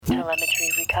Telemetry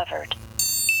recovered.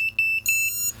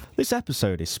 This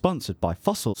episode is sponsored by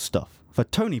Fossil Stuff for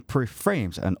Tony-proof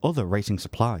frames and other racing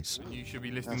supplies. You should be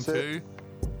listening to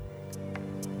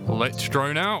Let's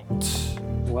Drone Out.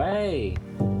 Way.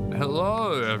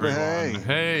 Hello, everyone.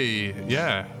 Hey.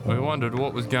 Yeah, I wondered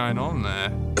what was going on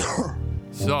there.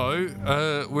 So,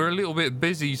 we're a little bit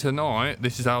busy tonight.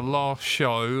 This is our last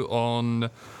show on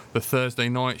the Thursday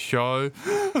night show.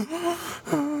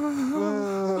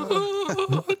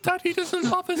 Daddy doesn't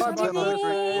love us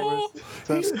anymore.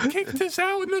 He's kicked us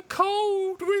out in the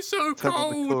cold. We're so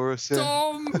cold. Chorus, yeah.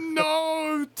 Dom,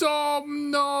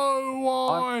 no.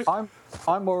 Why?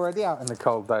 I'm already out in the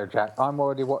cold though, Jack. I'm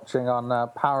already watching on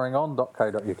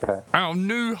poweringon.co.uk. Our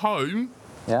new home.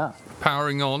 Yeah.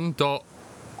 Poweringon.co.uk.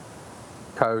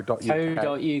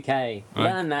 Co.uk.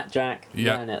 Learn that, Jack.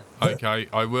 Yeah. Learn it. Okay,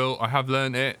 I will. I have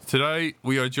learned it. Today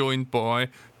we are joined by,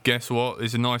 guess what?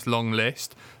 It's a nice long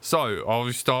list. So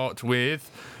I'll start with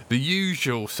the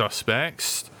usual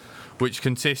suspects, which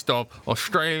consist of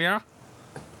Australia.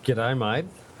 G'day, mate.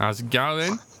 How's it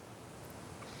going?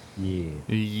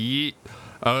 Yeah.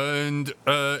 And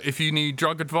if you need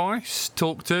drug advice,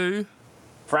 talk to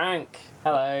Frank.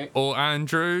 Hello. or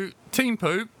Andrew. Team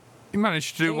Poop. You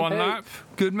managed to do Team one Poop. lap.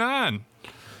 Good man.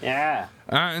 Yeah.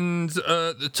 And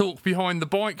the talk behind the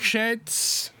bike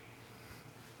sheds.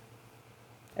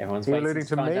 Everyone's You waiting alluding to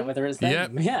to find me? out whether it's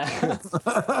them. Yep.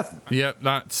 Yeah. Yep,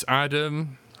 that's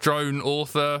Adam, drone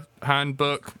author,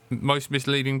 handbook, most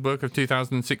misleading book of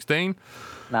 2016.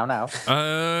 Now.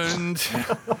 And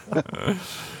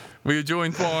we are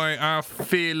joined by our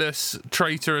fearless,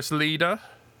 traitorous leader.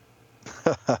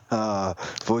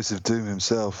 Voice of Doom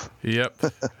himself. Yep.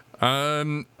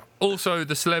 Also,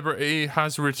 the celebrity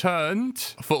has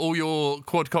returned for all your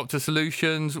quadcopter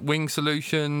solutions, wing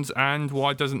solutions, and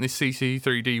why doesn't this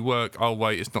CC3D work? Oh,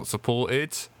 wait, it's not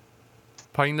supported.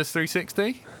 Painless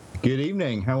 360? Good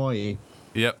evening. How are you?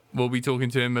 Yep, we'll be talking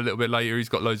to him a little bit later. He's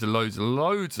got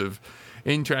loads of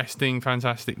interesting,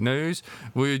 fantastic news.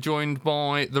 We're joined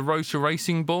by the Rotor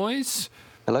Racing boys.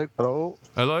 Hello.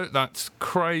 Hello, that's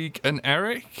Craig and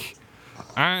Eric.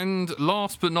 And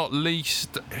last but not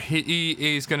least,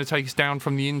 he is going to take us down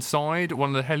from the inside.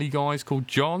 One of the heli guys called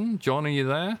John. John, are you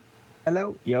there?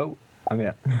 Hello. Yo. I'm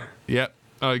here. Yep.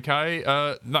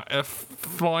 Okay.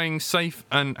 Flying safe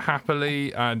and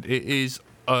happily, and it is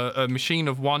a machine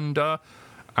of wonder.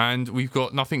 And we've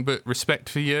got nothing but respect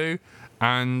for you.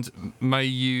 And may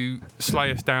you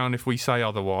slay us down if we say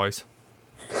otherwise.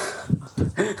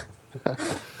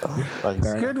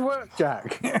 Good work,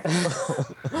 Jack.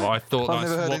 Well, I thought I've that's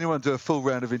never heard what- anyone do a full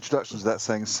round of introductions without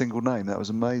saying a single name. That was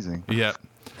amazing. Yep.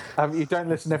 You don't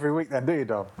listen every week then, do you,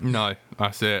 Dom? No,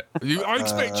 that's it. I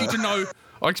expect you to know.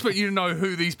 I expect you to know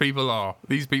who these people are.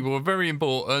 These people are very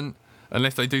important,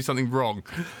 unless they do something wrong.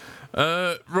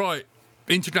 Right,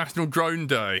 International Drone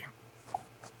Day.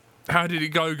 How did it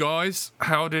go, guys?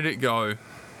 How did it go?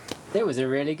 It was a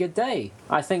really good day.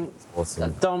 I think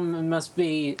Awesome. Dom must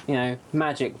be,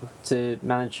 magic to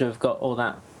manage to have got all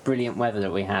that brilliant weather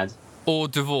that we had. Or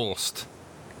divorced?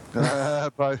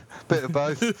 Both, bit of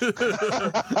both.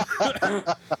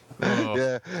 Oh,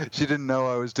 Yeah, she didn't know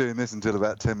I was doing this until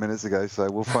about 10 minutes ago, so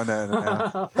we'll find out in an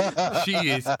hour. She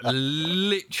is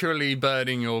literally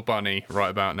burning your bunny right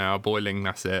about now. Boiling,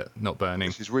 that's it. Not burning.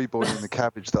 She's reboiling the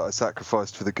cabbage that I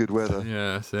sacrificed for the good weather.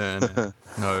 Yeah, that's it. Innit?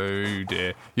 No,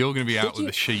 dear. You're going to be out with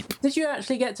the sheep. Did you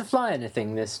actually get to fly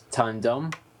anything this time,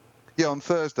 Dom? Yeah, on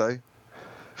Thursday.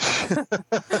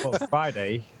 Well,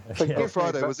 Friday. Oh,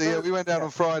 Friday was it? Yeah, we went down on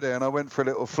Friday, and I went for a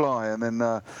little fly, and then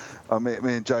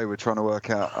me and Jay were trying to work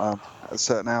out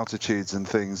certain altitudes and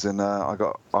things, and I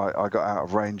got out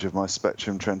of range of my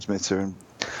Spectrum transmitter, and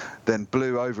then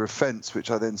blew over a fence, which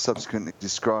I then subsequently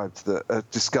discovered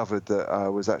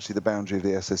that was actually the boundary of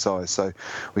the SSI. So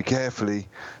we carefully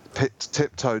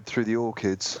tiptoed through the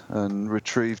orchids and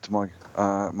retrieved my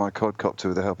quadcopter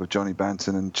with the help of Johnny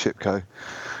Banton and Chipco.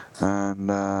 And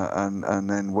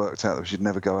then worked out that we should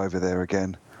never go over there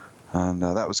again, and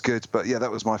that was good. But yeah,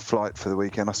 that was my flight for the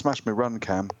weekend. I smashed my run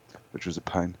cam, which was a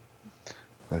pain.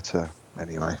 But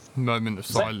anyway, Moment of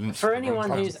silence. For anyone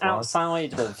who's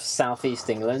outside of Southeast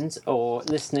England or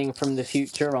listening from the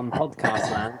future on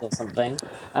Podcast Land or something,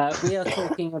 we are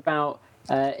talking about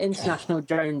International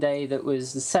Drone Day that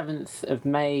was the 7th of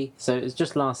May, so it was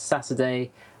just last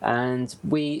Saturday, and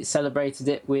we celebrated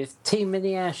it with Team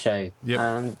Mini Air Show.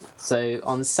 Yep. So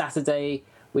on Saturday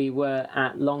we were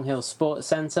at Long Hill Sports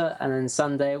Centre, and then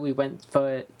Sunday we went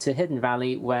to Hidden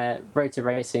Valley, where Rotor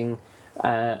Racing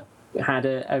had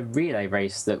a relay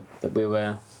race that we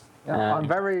were I'm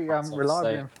very so-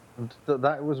 reliably confirmed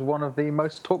that was one of the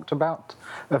most talked about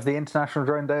of the International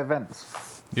Drone Day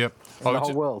events Yep. in the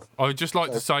whole world. I would just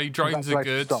like to say drones are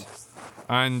good Congratulations,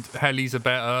 and helis are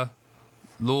better.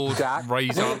 Lord, Jack.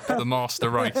 raise up the master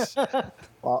race.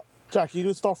 Jack, you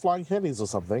can start flying helis or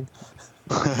something.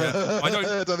 I I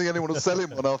don't think anyone will sell him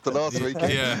one after last week.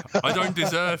 Yeah, I don't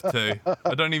deserve to.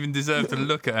 I don't even deserve to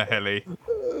look at a heli.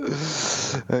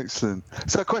 Excellent.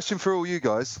 So, a question for all you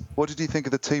guys: what did you think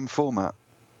of the team format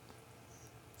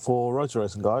For rotor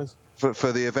racing, guys.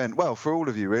 for the event? Well, for all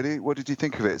of you, really. What did you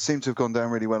think of it? It seemed to have gone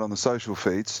down really well on the social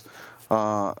feeds.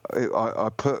 I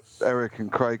put Eric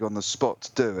and Craig on the spot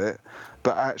to do it,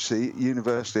 but actually,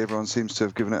 universally, everyone seems to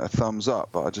have given it a thumbs up.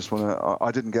 But I just want to. I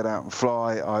didn't get out and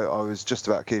fly. I was just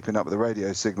about keeping up with the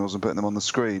radio signals and putting them on the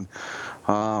screen.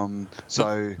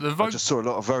 So I just saw a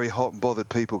lot of very hot and bothered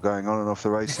people going on and off the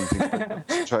racing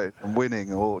thing, and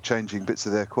winning or changing bits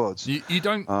of their quads. You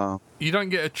don't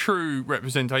get a true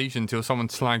representation until someone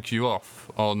slags you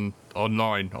off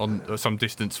online on some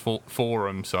distance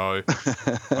forum. So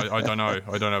I don't know.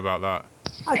 I don't know about that.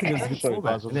 I think it was a good Sorry,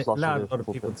 format, guys, and it I'm allowed a sorry. lot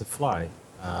of people to fly.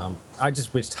 I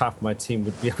just wished half my team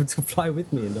would be able to fly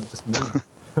with me and not just me.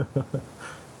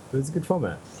 It was a good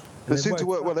format. And It seemed to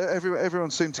work worked well.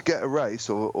 Everyone seemed to get a race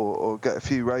or get a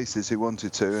few races who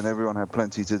wanted to, and everyone had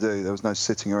plenty to do. There was no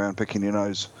sitting around picking your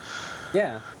nose.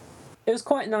 Yeah. It was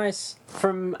quite nice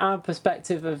from our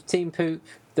perspective of Team Poop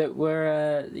that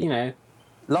we're,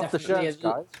 Love the definitely shirts,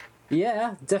 guys.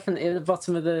 Yeah, definitely at the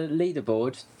bottom of the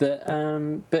leaderboard.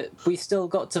 But we still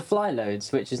got to fly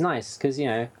loads, which is nice because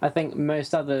I think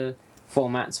most other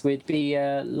formats we'd be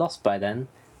lost by then.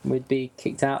 We'd be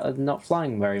kicked out of not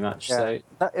flying very much. Yeah. So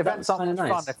That event's was not much kinda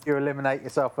nice. fun if you eliminate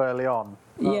yourself early on.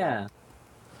 yeah,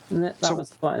 and that So- was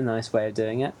quite a nice way of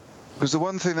doing it. Because the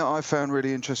one thing that I found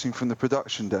really interesting from the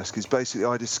production desk is basically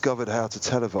I discovered how to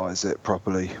televise it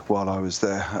properly while I was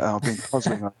there. I've been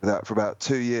puzzling over that for about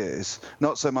 2 years.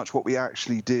 Not so much what we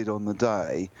actually did on the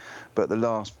day, but the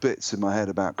last bits in my head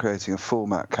about creating a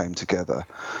format came together.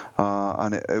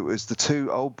 And it was the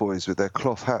two old boys with their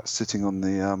cloth hats sitting on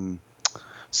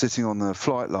the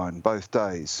flight line both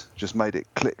days just made it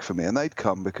click for me. And they'd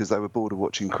come because they were bored of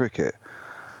watching cricket.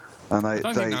 And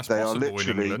don't think that's they are possible in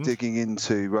literally England. digging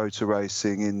into rotor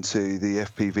racing, into the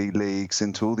FPV leagues,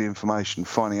 into all the information,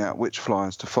 finding out which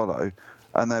flyers to follow,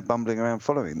 and they're bumbling around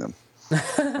following them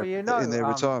Well, in their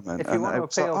retirement. If you And want to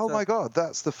it's like, appeal oh to, my God,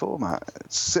 that's the format.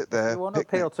 Sit there. if you want to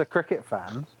picnic. appeal to cricket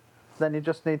fans, then you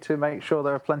just need to make sure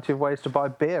there are plenty of ways to buy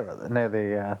beer near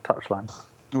the touchline.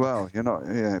 Well, you're not,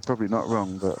 probably not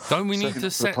wrong, but Don't we need second to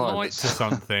the set light pilots. to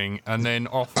something and then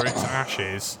offer its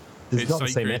ashes? It's It's not the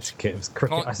same sacred. etiquette as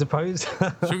cricket, Can't- I suppose.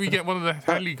 Should we get one of the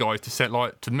heli guys to set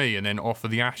light to me and then offer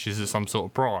the ashes as some sort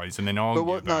of prize and then argue But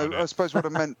what? about No, it? I suppose what I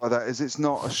meant by that is it's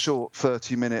not a short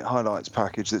 30-minute highlights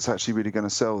package that's actually really going to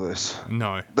sell this.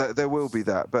 No. There will be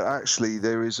that, but actually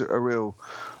there is a real,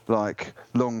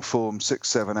 long form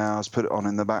 6-7 hours, put it on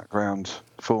in the background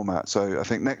format. So I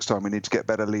think next time we need to get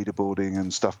better leaderboarding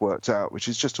and stuff worked out, which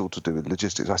is just all to do with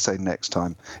logistics. I say next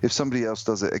time. If somebody else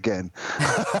does it again,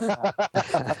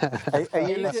 Are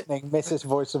you listening, Mrs.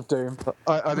 Voice of Doom?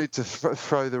 I need to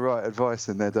throw the right advice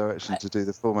in their direction to do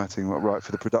the formatting right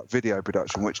for the video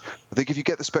production, which I think if you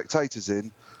get the spectators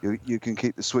in, you can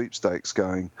keep the sweepstakes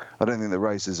going. I don't think the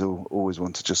racers will always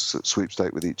want to just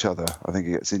sweepstake with each other. I think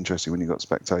it gets interesting when you've got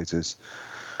spectators.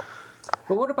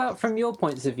 But what about from your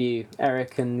points of view,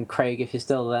 Eric and Craig, if you're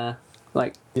still there?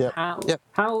 Yep.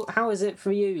 How is it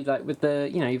for you? With the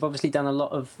you've obviously done a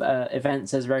lot of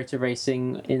events as rotor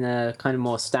racing in a kind of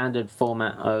more standard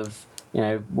format of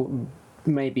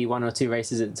maybe 1 or 2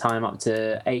 races at a time up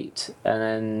to 8,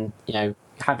 and then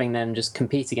having them just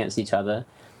compete against each other.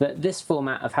 But this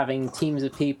format of having teams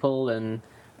of people and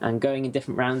going in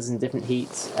different rounds and different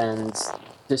heats and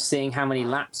just seeing how many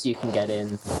laps you can get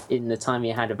in the time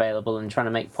you had available and trying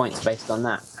to make points based on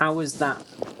that. How was that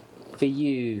for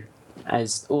you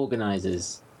as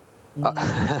organisers?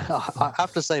 I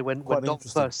have to say, when Quite Dom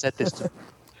interesting. first said this to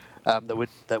me,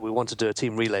 that we want to do a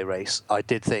team relay race, I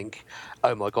did think,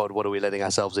 oh my God, what are we letting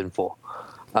ourselves in for?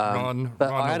 Run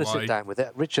I had to away. sit down with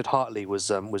it. Richard Hartley was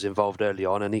involved early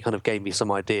on, and he kind of gave me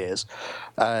some ideas,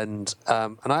 and I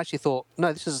actually thought,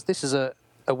 no, this is a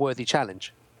worthy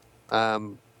challenge.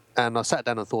 And I sat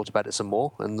down and thought about it some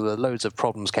more, and loads of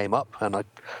problems came up, and I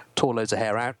tore loads of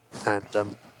hair out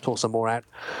and tore some more out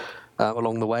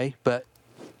along the way. But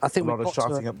I think A lot we've of got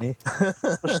to shouting at me.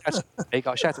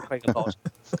 I shouted Craig a lot.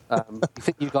 I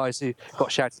think you guys who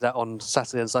got shouted at on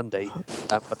Saturday and Sunday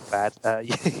were bad.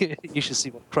 You should see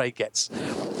what Craig gets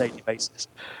on a daily basis.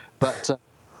 But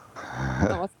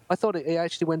no, I thought it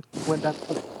actually went down.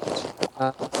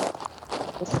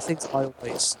 one of the things I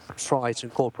always try to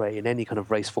incorporate in any kind of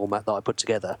race format that I put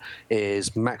together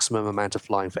is maximum amount of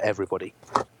flying for everybody.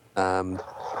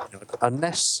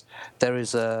 Unless there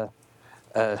is a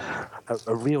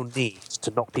real need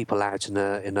to knock people out in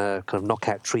a kind of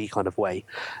knockout tree kind of way,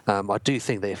 I do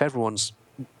think that if everyone's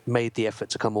made the effort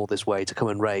to come all this way, to come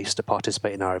and race, to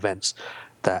participate in our events,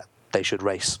 that they should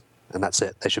race, and that's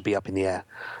it. They should be up in the air.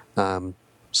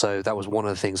 So that was one of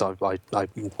the things I'm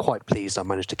quite pleased I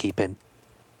managed to keep in.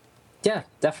 Yeah,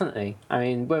 definitely. I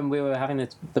mean, when we were having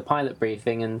the pilot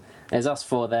briefing, and there's us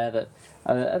four there that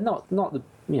are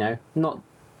not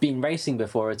been racing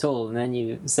before at all, and then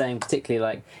you saying particularly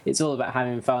like it's all about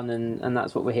having fun, and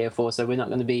that's what we're here for. So we're not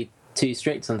going to be too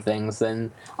strict on things.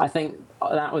 Then I think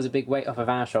that was a big weight off of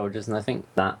our shoulders, and I think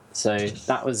that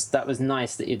was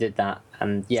nice that you did that,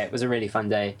 and yeah, it was a really fun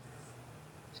day.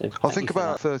 So I think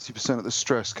about 30% of the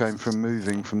stress came from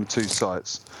moving from the two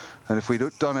sites. And if we'd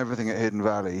done everything at Hidden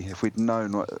Valley, if we'd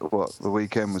known what the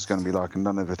weekend was going to be like and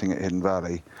done everything at Hidden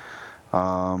Valley,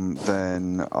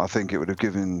 then I think it would have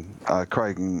given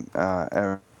Craig and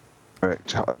Eric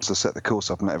to set the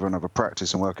course up and let everyone have a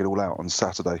practice and work it all out on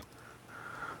Saturday.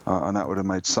 And that would have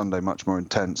made Sunday much more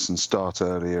intense and start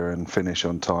earlier and finish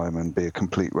on time and be a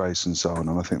complete race and so on.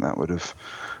 And I think that would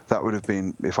have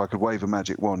been, if I could wave a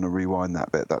magic wand and rewind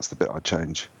that bit, that's the bit I'd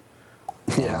change.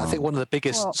 Yeah, I think one of the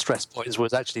biggest stress points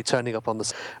was actually turning up on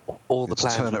all the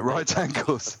plans. Turn at right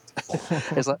angles.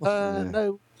 It's like,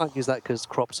 no, can't use that because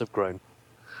crops have grown.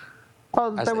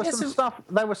 Well, there was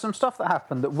some stuff that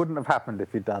happened that wouldn't have happened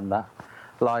if you'd done that.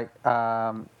 Like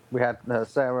we had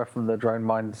Sarah from the Drone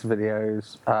Minds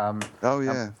videos.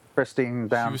 Christine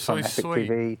down from Epic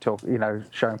TV,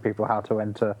 showing people how to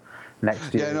enter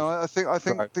next year. Yeah, no, I think.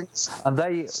 And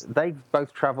they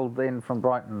both travelled in from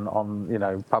Brighton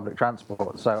on public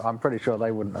transport, so I'm pretty sure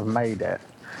they wouldn't have made it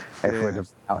if we'd have been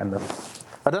out in the.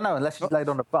 I don't know, unless you laid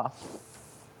on a bus.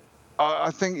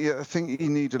 I think you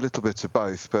need a little bit of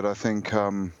both, but I think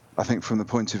from the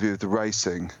point of view of the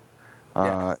racing,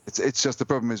 it's just the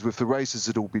problem is with the races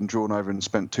had all been drawn over and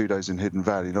spent 2 days in Hidden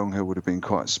Valley, Long Hill would have been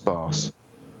quite sparse.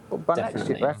 Well, by next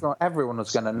year, everyone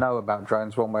was going to know about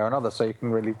drones one way or another, so you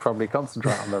can really probably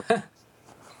concentrate on them.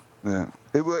 Yeah.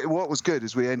 What was good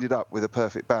is we ended up with a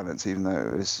perfect balance, even though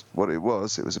it was what it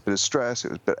was. It was a bit of stress.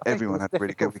 But everyone had a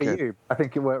really good weekend. I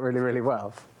think it worked really, really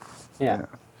well. Yeah.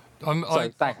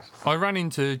 Thanks. I ran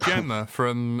into Gemma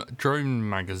from Drone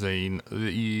Magazine,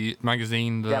 the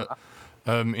magazine that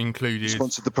included...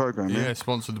 Sponsored the programme, yeah,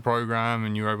 sponsored the programme,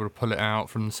 and you were able to pull it out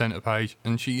from the centre page.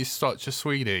 And she is such a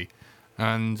sweetie.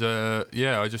 And,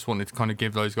 I just wanted to kind of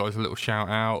give those guys a little shout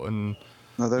out. And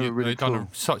no, they were really they've done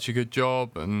such a good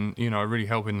job and, really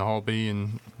helping the hobby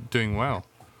and doing well.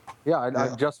 Yeah,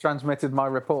 I just transmitted my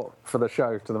report for the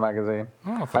show to the magazine.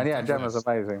 Oh, and yeah, Gemma's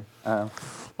amazing.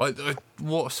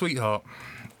 What a sweetheart.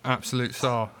 Absolute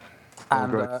star.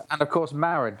 And of course,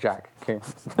 married Jack King.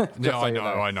 Yeah,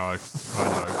 I know.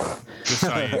 But just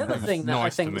saying, the other thing that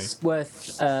I think is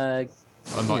worth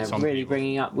really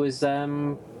bringing up was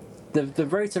the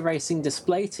Rotor Racing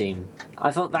display team.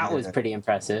 I thought that was pretty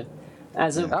impressive.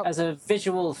 As a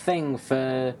visual thing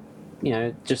for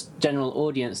just general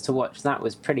audience to watch, that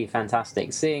was pretty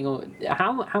fantastic. Seeing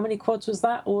how many quads was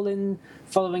that all in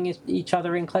following each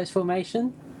other in close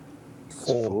formation?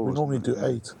 4. We normally do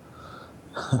 8.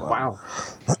 Wow.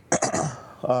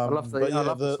 I love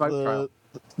the smoke trail.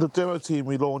 The demo team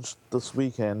we launched this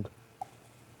weekend.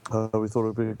 We thought it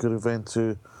would be a good event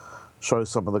to show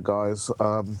some of the guys.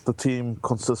 The team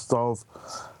consists of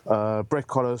Brett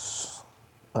Collis,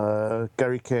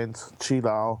 Gary Kent, Chi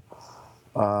Lau,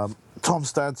 Tom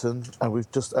Stanton, and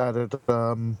we've just added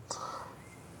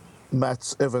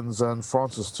Matt Evans and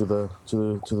Francis to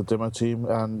the demo team.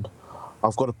 And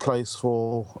I've got a place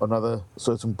for another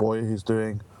certain boy who's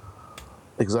doing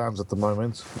exams at the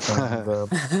moment. And,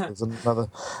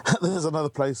 there's another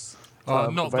place not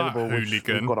available, that which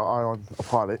hooligan. we've got an eye on a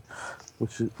pilot,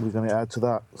 which we're going to add to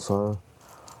that. So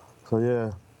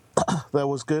yeah, that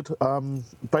was good.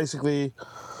 Basically,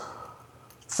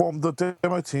 formed the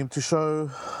demo team to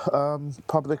show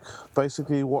public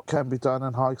basically what can be done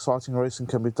and how exciting racing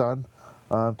can be done,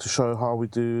 to show how we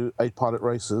do 8 pilot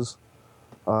races,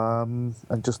 and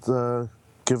just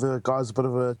give the guys a bit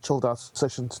of a chilled out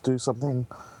session to do something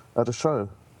at a show.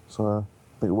 So I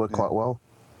think it worked quite well.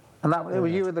 And that were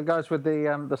you with the guys with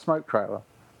the smoke trailer?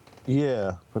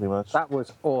 Yeah, pretty much. That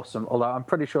was awesome. Although I'm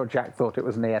pretty sure Jack thought it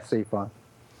was an ESC file.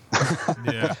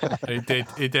 Yeah, it did.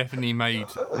 It definitely made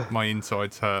my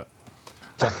insides hurt.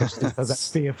 Jack actually has that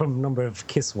spear from a number of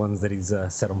Kiss ones that he's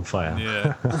set on fire.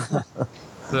 Yeah.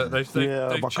 They've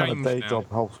my kind of day now. job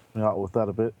helps me out with that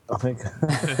a bit, I think.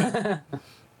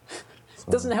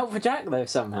 Doesn't help for Jack though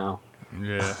somehow.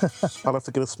 Yeah. I'll have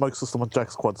to get a smoke system on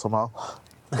Jack's quad somehow.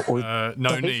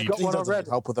 No need. He doesn't need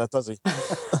help with that, does he?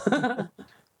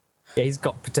 Yeah, he's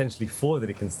got potentially 4 that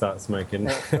he can start smoking.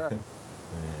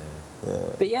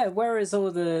 But yeah, whereas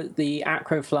all the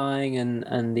acro flying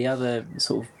and the other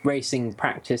sort of racing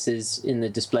practices in the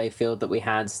display field that we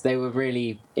had, they were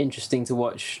really interesting to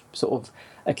watch, sort of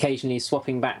occasionally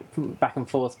swapping back and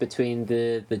forth between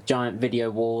the giant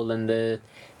video wall and the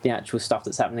actual stuff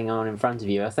that's happening on in front of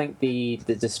you. I think the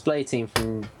display team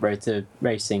from Rotor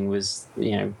Racing was,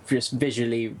 just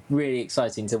visually really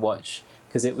exciting to watch,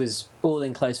 because it was all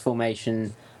in close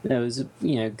formation. There was,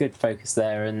 good focus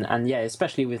there, and yeah,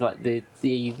 especially with like the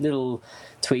little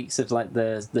tweaks of like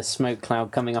the smoke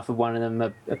cloud coming off of one of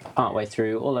them part way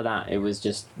through, all of that. It was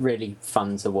just really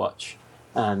fun to watch,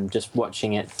 just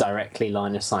watching it directly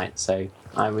line of sight. So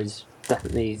I would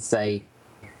definitely say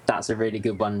that's a really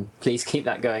good one. Please keep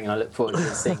that going, and I look forward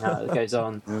to seeing how it goes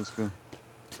on. Yeah, that's good.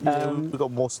 We've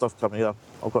got more stuff coming up.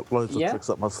 I've got loads of tricks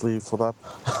up my sleeve for that.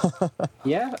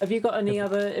 Yeah, have you got any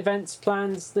other events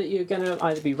plans that you're going to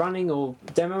either be running or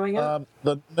demoing at?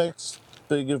 The next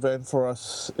big event for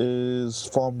us is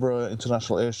Farnborough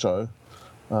International Air Show,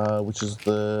 which is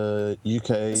the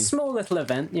UK... Small little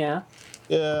event, yeah.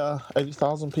 Yeah,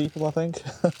 80,000 people, I think.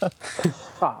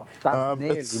 Wow, that's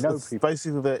nearly it's people.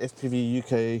 basically the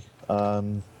FPV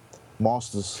UK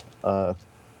Masters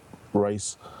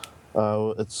race.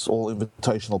 It's all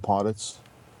invitational pilots.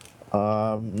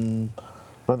 I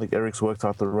don't think Eric's worked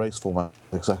out the race format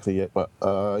exactly yet, but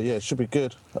yeah, it should be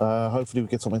good. Hopefully we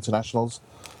get some internationals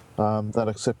that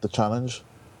accept the challenge.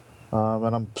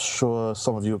 And I'm sure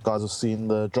some of you guys have seen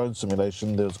the drone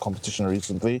simulation. There was a competition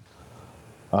recently.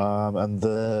 And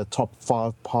the top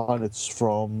 5 pilots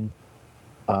from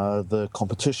the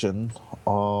competition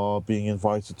are being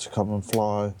invited to come and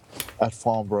fly at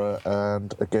Farnborough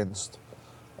and against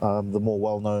the more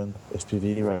well-known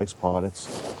FPV race pilots.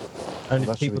 And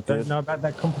if people don't know about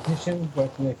that competition, where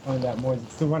can they find out more? Is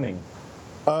it still running?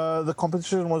 The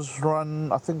competition was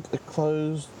run, I think it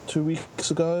closed 2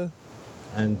 weeks ago.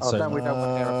 And so then we don't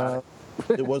want to hear about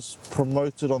it. It was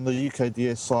promoted on the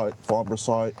UKDS site, Farnborough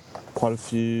site. Quite a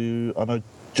few. I know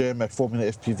JMac Formula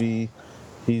FPV.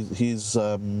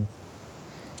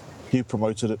 He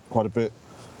promoted it quite a bit.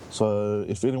 So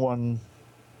if anyone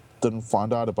didn't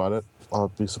find out about it,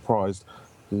 I'd be surprised.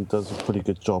 He does a pretty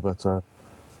good job at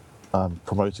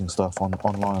promoting stuff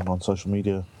online on social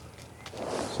media.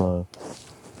 So,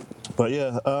 but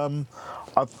yeah,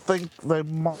 I think they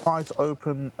might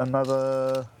open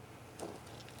another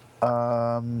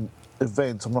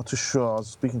event. I'm not too sure. I was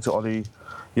speaking to Ollie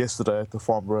yesterday at the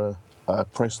Farnborough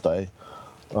press day.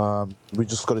 We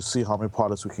just got to see how many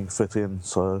pilots we can fit in.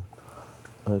 So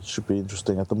it should be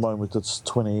interesting. At the moment, it's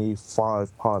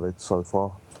 25 pilots so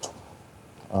far,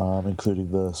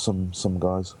 including some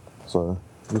guys. So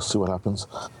we'll see what happens.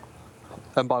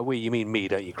 And by we, you mean me,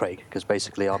 don't you, Craig? Because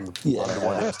basically I'm the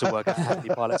one who has to work out how many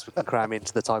pilots we can cram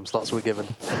into the time slots we're given.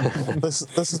 This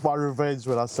is my revenge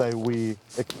when I say we.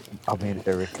 I mean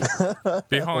Eric.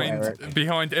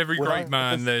 Behind every great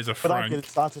man, there's a Frank. When I get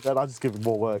started, then I just give him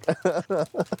more work.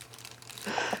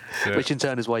 Which in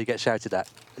turn is why you get shouted at.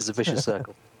 It's a vicious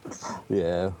circle.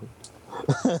 Yeah.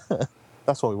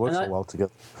 That's why we work so well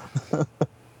together.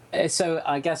 So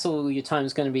I guess all your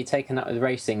time's going to be taken up with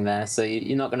racing there, so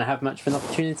you're not going to have much of an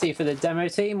opportunity for the demo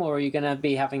team, or are you going to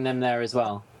be having them there as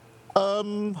well?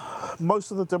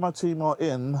 Most of the demo team are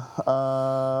in.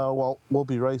 Well, we'll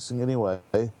be racing anyway,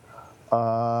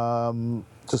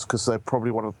 just because they're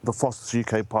probably one of the fastest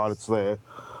UK pilots there.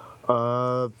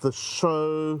 The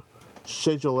show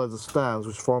schedule as it stands,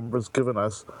 which Farnborough's given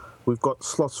us, we've got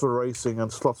slots for racing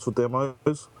and slots for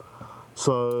demos.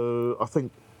 So I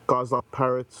think guys like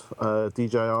Parrot,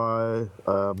 DJI,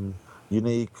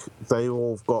 Unique, they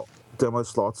all got demo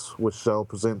slots which they'll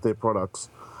present their products,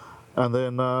 and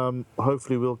then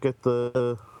hopefully we'll get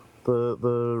the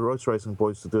Rotor Racing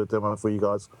boys to do a demo for you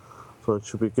guys. So it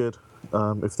should be good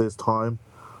if there's time.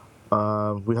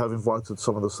 We have invited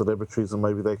some of the celebrities, and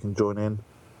maybe they can join in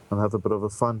and have a bit of a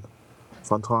fun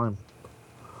time.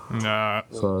 Nah.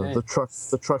 So the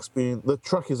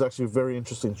truck is actually a very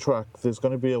interesting track. There's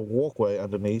going to be a walkway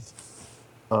underneath,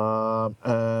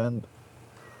 and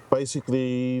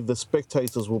basically the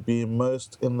spectators will be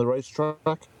immersed in the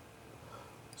racetrack.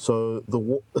 So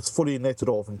it's fully netted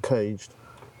off and caged,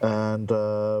 and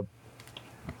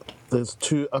there's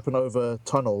 2 up and over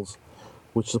tunnels,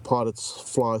 which the pilots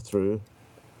fly through,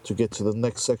 to get to the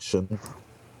next section.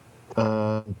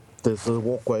 There's a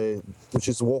walkway, which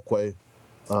is a walkway,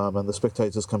 and the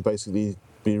spectators can basically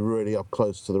be really up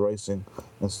close to the racing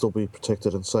and still be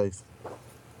protected and safe.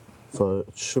 So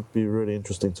it should be really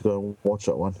interesting to go and watch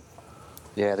that one.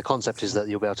 Yeah, the concept is that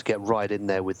you'll be able to get right in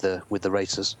there with the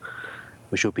racers,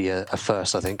 which will be a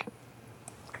first, I think.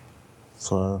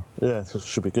 So yeah, it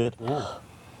should be good. Yeah.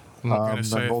 I'm not going to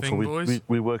say a thing, boys.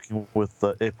 We're working with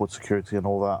the airport security and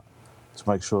all that to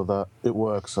make sure that it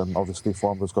works. And obviously,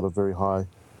 Farnborough's got a very high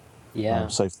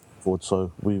safety record,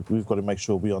 so we've got to make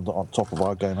sure we're on top of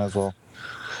our game as well.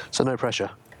 So no pressure.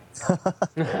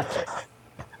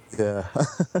 Yeah.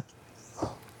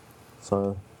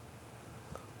 So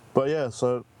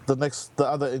the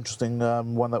other interesting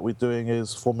one that we're doing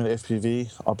is Formula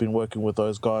FPV. I've been working with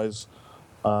those guys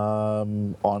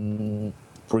on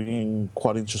bringing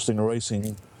quite interesting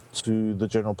racing to the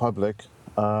general public,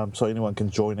 so anyone can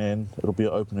join in. It'll be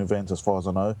an open event as far as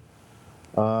I know,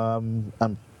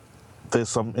 and there's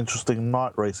some interesting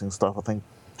night racing stuff I think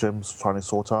Jim's trying to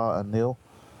sort out, and Neil.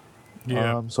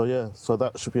 Yeah. So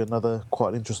that should be another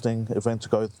quite interesting event to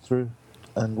go through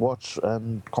and watch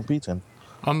and compete in.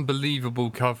 Unbelievable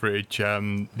coverage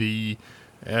the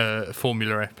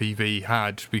Formula FPV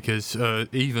had, because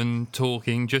even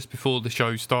talking just before the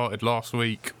show started last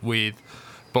week with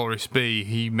Boris B,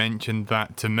 he mentioned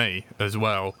that to me as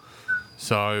well.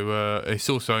 So it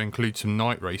also includes some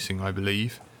night racing, I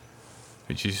believe,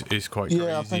 which is quite crazy,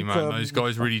 I think, man. Those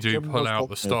guys really do Jim pull was out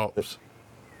the stops.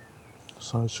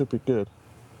 So it should be good.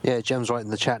 Yeah, Jem's right in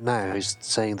the chat now. He's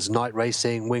saying there's night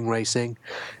racing, wing racing,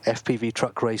 FPV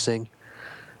truck racing.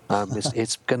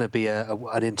 It's going to be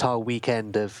an entire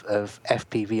weekend of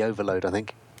FPV overload, I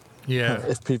think. Yeah.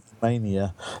 FPV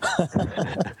mania.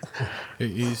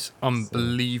 It is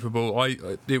unbelievable.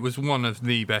 It was one of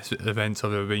the best events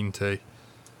I've ever been to,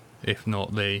 if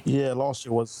not the. Yeah, last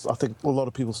year was. I think a lot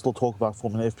of people still talk about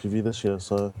Formula FPV this year.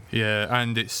 So yeah,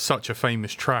 and it's such a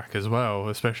famous track as well,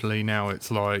 especially now it's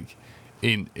like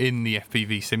in the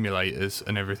FPV simulators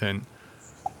and everything.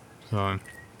 So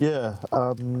yeah,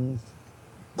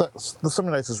 the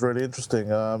simulator is really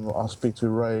interesting. I'll speak to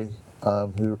Ray,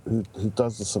 who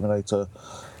does the simulator.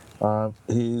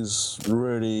 He's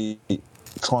really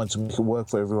trying to make it work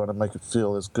for everyone and make it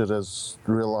feel as good as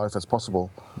real life as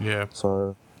possible. Yeah.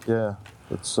 So yeah,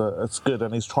 it's good,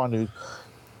 and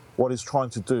what he's trying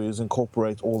to do is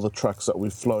incorporate all the tracks that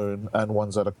we've flown and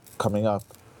ones that are coming up.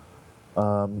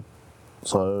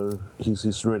 So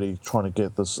he's really trying to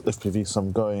get this FPV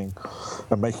sim going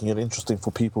and making it interesting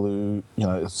for people who,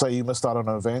 say you missed out on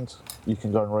an event, you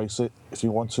can go and race it if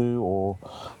you want to, or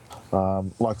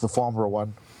like the Farnborough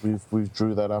one, we've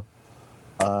drew that up.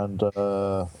 And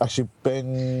actually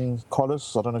Ben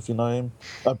Collis, I don't know if you know him,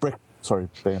 Brett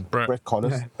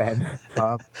Collis. Ben.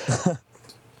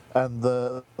 And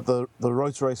the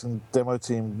Rotor Racing demo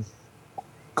team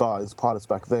guys, pilots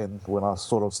back then, when I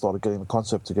sort of started getting the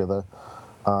concept together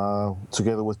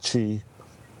with Chi,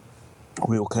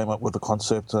 we all came up with the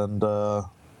concept and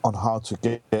on how to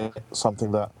get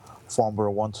something that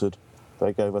Farnborough wanted.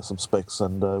 They gave us some specs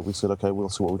and we said, okay, we'll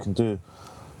see what we can do.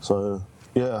 So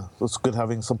yeah, it's good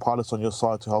having some pilots on your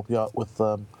side to help you out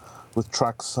with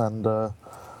tracks, and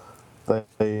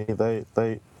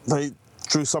they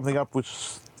drew something up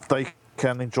which they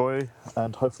can enjoy,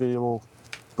 and hopefully it will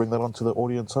bring that onto the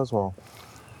audience as well.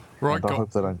 Right. And I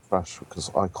hope they don't crash, because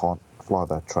I can't fly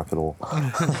that track at all.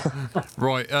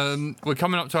 Right. We're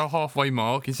coming up to our halfway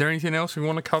mark. Is there anything else we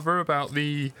want to cover about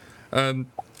the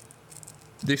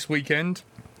this weekend?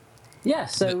 Yeah,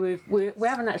 so we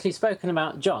haven't actually spoken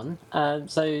about John.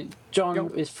 So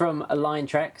John is from Align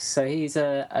Treks, so he's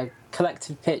a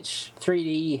collective pitch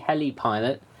 3D heli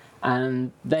pilot,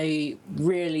 and they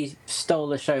really stole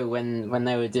the show when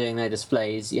they were doing their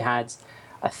displays. You had,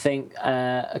 I think,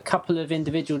 a couple of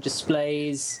individual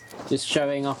displays just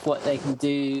showing off what they can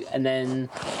do, and then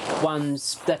one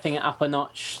stepping it up a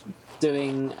notch,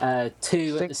 doing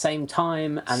two at the same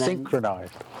time, and then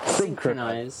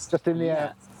synchronized just in the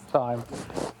air time.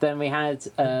 Then we had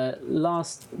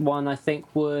last one, I think,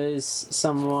 was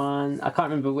someone, I can't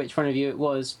remember which one of you it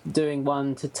was, doing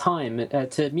one to time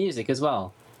to music as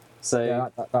well. So yeah,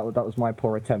 that was my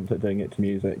poor attempt at doing it to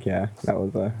music. Yeah, that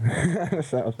was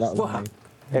that was me.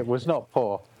 It was not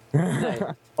poor.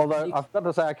 No. Although I've got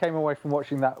to say, I came away from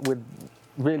watching that with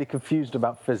really confused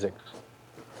about physics.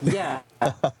 Yeah.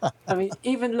 I mean,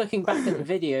 even looking back at the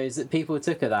videos that people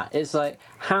took of that, it's like,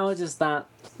 how does that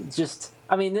just...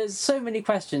 I mean, there's so many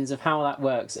questions of how that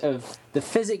works, of the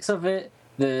physics of it,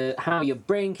 how your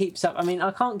brain keeps up. I mean,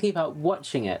 I can't keep up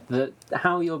watching it.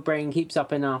 How your brain keeps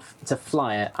up enough to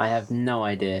fly it, I have no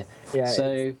idea. Yeah.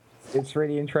 So it's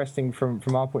really interesting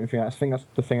from our point of view. I think that's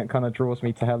the thing that kind of draws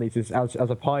me to helis is as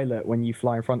a pilot, when you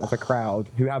fly in front of a crowd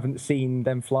who haven't seen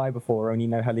them fly before, only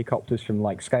know helicopters from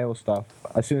like scale stuff.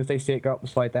 As soon as they see it go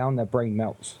upside down, their brain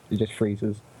melts. It just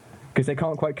freezes because they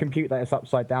can't quite compute that it's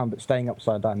upside down, but staying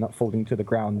upside down, not falling to the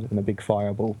ground in a big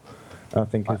fireball. I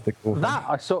think is the cool thing. That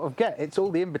I sort of get. It's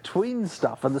all the in-between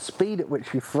stuff and the speed at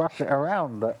which you thrush it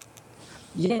around. That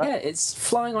it's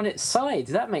flying on its side.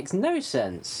 That makes no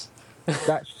sense.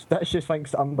 That's just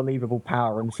thanks to unbelievable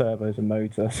power and servos and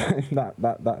motors.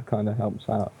 that kind of helps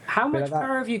out. How much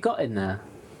power have you got in there?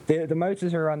 The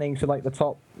motors are running, so like the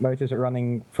top motors are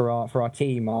running for our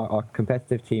team, our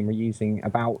competitive team are using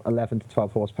about 11 to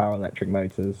 12 horsepower electric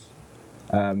motors,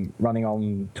 running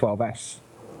on 12S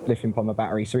lithium polymer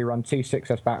batteries. So we run two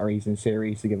 6S batteries in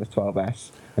series to give us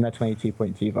 12S, and they're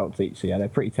 22.2 volts each. So yeah, they're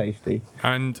pretty tasty.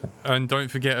 And don't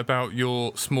forget about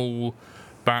your small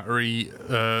battery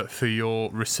for your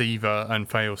receiver and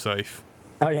failsafe.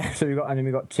 Oh yeah, so we've got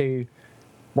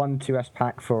one 2S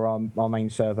pack for our main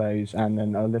servos, and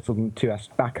then a little 2S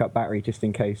backup battery just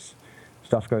in case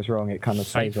stuff goes wrong. It kind of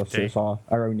saves us as our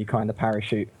only kind of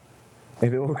parachute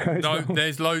if it all goes wrong. No,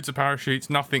 there's loads of parachutes.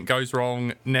 Nothing goes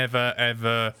wrong. Never,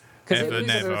 ever.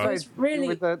 Never. Really,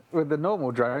 with the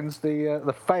normal drones,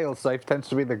 the fail safe tends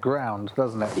to be the ground,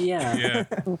 doesn't it? Yeah.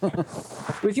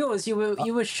 With yours, you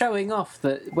were showing off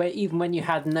that even when you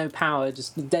had no power,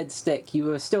 just a dead stick, you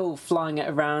were still flying it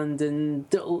around and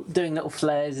doing little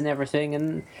flares and everything,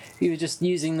 and you were just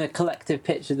using the collective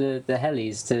pitch of the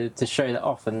helis to show that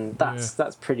off, and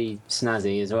that's pretty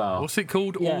snazzy as well. What's it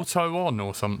called? Yeah. Auto on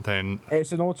or something?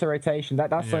 It's an auto rotation.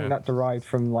 That's something that derived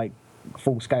from like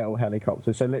full scale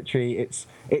helicopters. So literally it's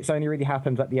only really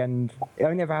happens at the end. It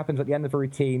only ever happens at the end of a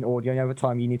routine, or the only other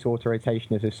time you need to auto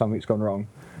rotation is if something's gone wrong,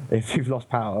 if you've lost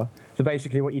power. So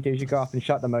basically what you do is you go up and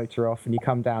shut the motor off, and you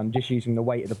come down just using the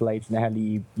weight of the blades in the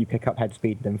heli. You pick up head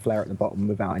speed and then flare at the bottom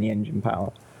without any engine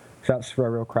power. So that's for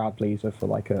a real crowd pleaser for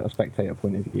like a spectator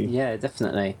point of view. Yeah,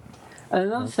 definitely. And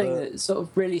another thing that sort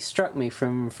of really struck me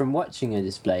from watching your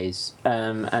displays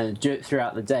and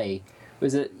throughout the day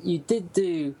was that you did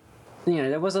do,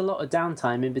 there was a lot of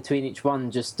downtime in between each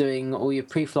one, just doing all your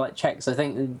pre-flight checks. I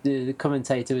think the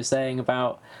commentator was saying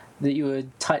about that you were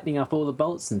tightening up all the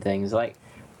bolts and things. Like,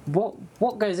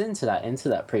 what goes into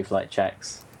that pre-flight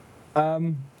checks?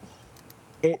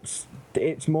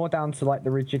 It's more down to like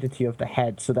the rigidity of the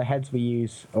head. So the heads we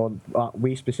use, or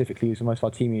we specifically use, and most of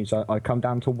our team use, I come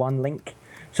down to one link.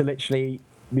 So literally,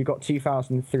 we've got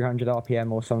 2,300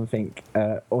 RPM or something,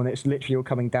 and it's literally all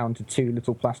coming down to two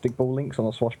little plastic ball links on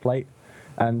a swash plate.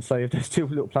 And so if those two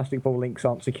little plastic ball links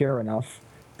aren't secure enough,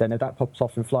 then if that pops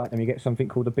off in flight, then we get something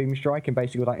called a boom strike, and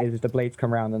basically what that is the blades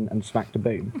come around and smack the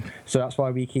boom. So that's why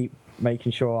we keep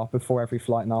making sure before every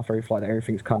flight and after every flight that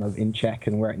everything's kind of in check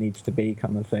and where it needs to be,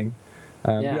 kind of thing.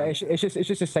 It's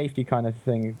just a safety kind of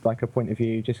thing, like a point of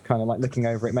view, just kind of like looking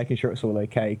over it, making sure it's all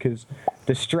okay, because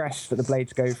the stress that the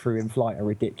blades go through in flight are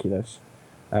ridiculous.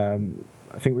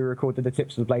 I think we recorded the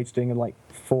tips of the blades doing like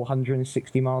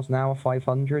 460 miles an hour,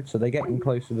 500, so they're getting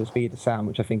close to the speed of sound,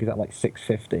 which I think is at like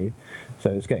 650. So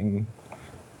it's getting,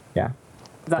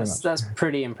 that's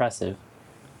pretty impressive.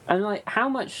 And like, how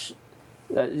much?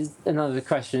 Another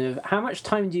question of how much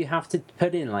time do you have to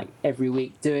put in, like every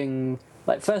week, doing?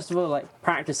 Like, first of all, like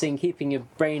practicing, keeping your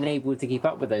brain able to keep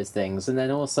up with those things, and then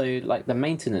also like the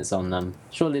maintenance on them.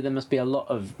 Surely there must be a lot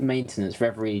of maintenance for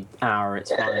every hour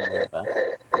it's flying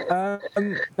over.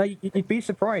 No, you'd be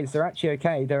surprised. They're actually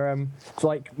okay. They're it's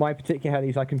like my particular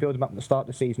helis, I can build them up at the start of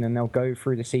the season, and they'll go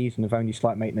through the season with only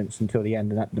slight maintenance until the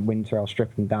end, and at the winter I'll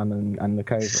strip them down and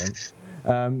look over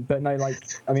them. But no, like,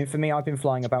 I mean, for me, I've been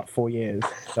flying about 4 years,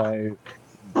 so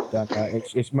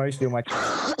it's mostly on my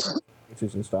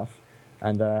and stuff.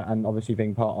 And obviously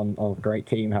being part of a great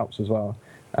team helps as well.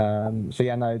 So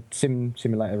yeah, no,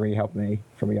 simulator really helped me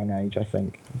from a young age, I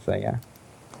think. So yeah.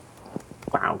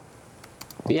 Wow.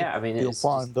 Yeah, I mean, you'll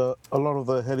find a lot of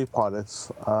the heli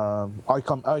pilots. I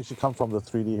actually come from the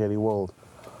 3D heli world.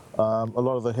 A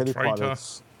lot of the heli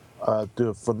pilots do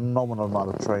a phenomenal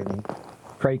amount of training.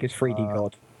 Craig is 3D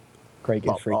god. Craig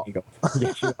is 3D god.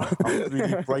 Yes, you are. I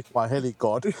really break my heli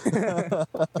god.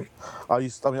 I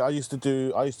used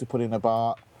to put in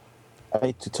about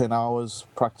 8 to 10 hours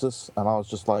practice, and I was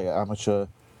just like an amateur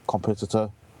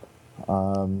competitor.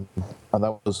 And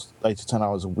that was 8 to 10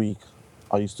 hours a week.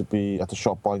 I used to be at the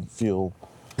shop buying fuel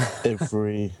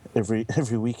every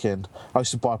weekend. I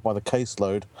used to buy it by the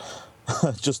caseload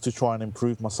just to try and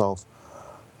improve myself.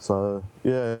 So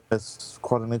yeah, it's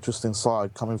quite an interesting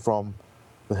side coming from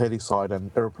the heli side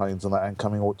and airplanes and that, and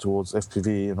coming all towards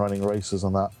FPV and running races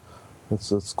and that.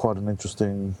 It's quite an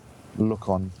interesting look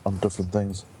on different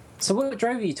things. So what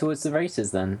drove you towards the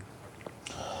races then?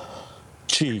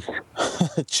 Chi.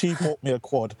 Chi bought me a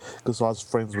quad because I was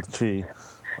friends with Chi.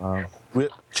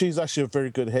 Chi's actually a very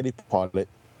good heli pilot.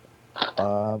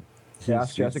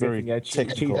 That's a good thing. Yeah, Chi's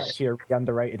actually a really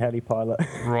underrated heli pilot.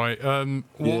 Right. What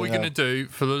we're going to do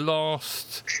for the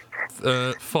last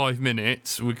 5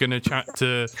 minutes, we're going to chat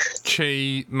to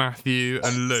Chi, Matthew,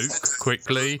 and Luke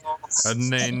quickly,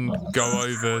 and then go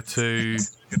over to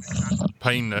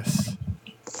Painless.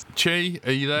 Chi,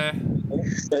 are you there?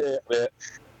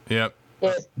 Yeah.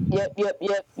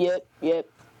 Yep.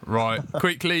 Right.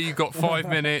 Quickly, you've got 5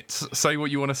 minutes. Say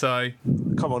what you want to say.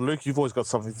 Come on, Luke, you've always got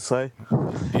something to say.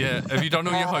 Yeah. Have you done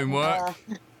all your homework?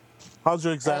 How's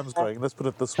your exams going? Let's put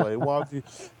it this way. Why have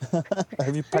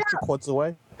you packed your quads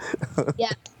away?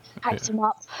 Yeah, packed them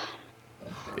up.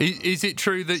 Is it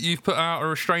true that you've put out a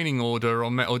restraining order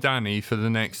on Metal Danny for the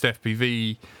next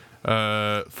FPV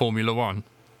Formula One?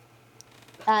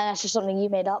 That's just something you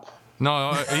made up. No,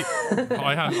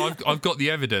 I have. I've got the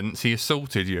evidence. He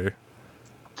assaulted you.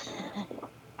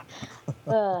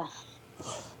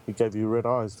 He gave you red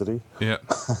eyes, did he? Yeah.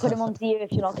 Put him onto you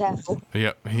if you're not careful.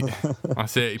 Yep.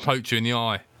 That's it. He poked you in the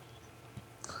eye.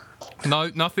 No,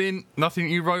 nothing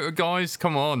you wrote, guys.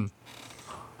 Come on.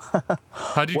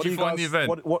 How did you find the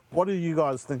event? What do you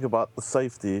guys think about the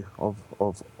safety of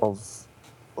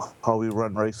how we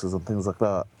run races and things like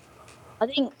that? I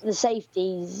think the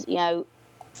safety's,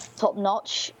 top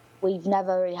notch. We've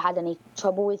never really had any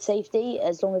trouble with safety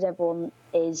as long as everyone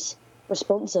is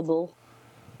responsible,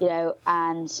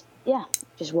 and yeah,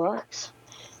 it just works.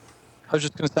 I was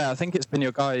just going to say, I think it's been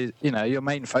your guys, your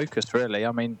main focus, really.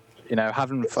 I mean,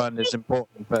 having fun is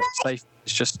important, but safety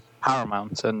is just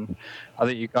paramount, and I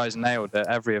think you guys nailed it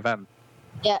every event.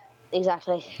 Yeah,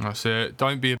 exactly. That's it.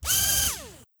 Don't be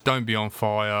on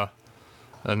fire,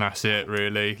 and that's it,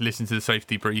 really. Listen to the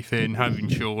safety briefing, have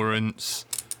insurance.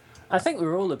 I think we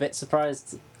were all a bit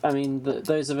surprised. I mean,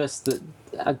 those of us that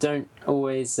don't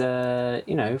always,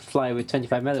 fly with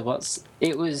 25 milliwatts,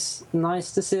 it was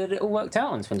nice to see that it all worked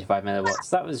out on 25 milliwatts.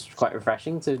 That was quite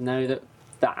refreshing to know that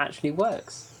actually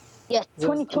works. Yeah,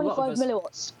 25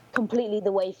 milliwatts, completely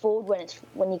the way forward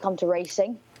when you come to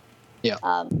racing. Yeah.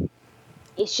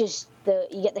 It's just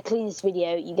you get the cleanest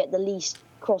video, you get the least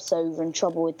crossover and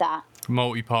trouble with that.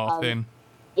 Multipathing.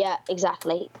 Yeah,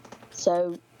 exactly.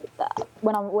 So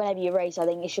whenever you race, I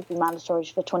think it should be mandatory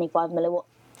for 25 milliwatt.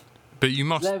 But you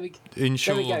must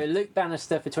ensure. There we go. Luke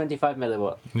Bannister for 25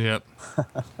 milliwatt. Yep.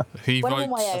 When I'm on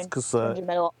my own, 100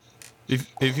 milliwatt.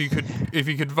 If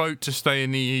you could vote to stay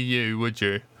in the EU, would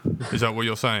you? Is that what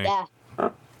you're saying?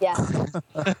 Yeah.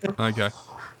 Okay.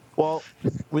 Well,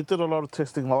 we did a lot of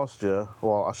testing last year.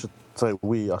 Well, I should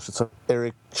say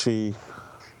Eric, Chi,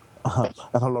 and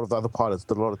a lot of the other pilots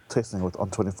did a lot of testing on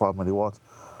 25 milliwatt.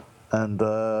 And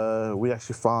we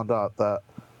actually found out that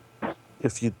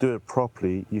if you do it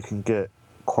properly, you can get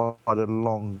quite a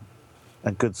long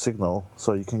and good signal.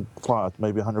 So you can fly at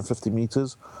maybe 150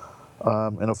 meters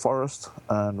in a forest,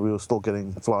 and we were still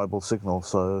getting flyable signal.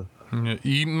 So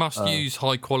you must use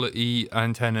high quality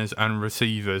antennas and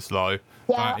receivers, though.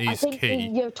 Yeah, that is I think key.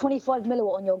 Your 25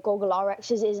 milliwatt on your Goggle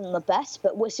RXs isn't the best,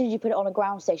 but as soon as you put it on a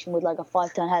ground station with like a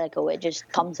 5-ton helical, it just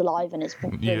comes alive and it's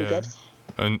really good.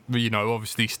 And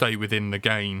obviously stay within the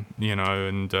gain,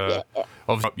 and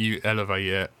obviously you elevate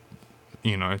it,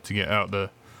 to get out the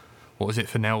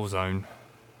Fresnel zone.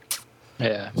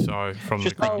 Yeah. So from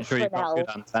just making sure you've got good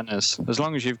antennas. As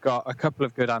long as you've got a couple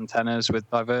of good antennas with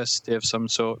diversity of some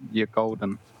sort, you're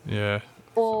golden. Yeah.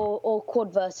 Or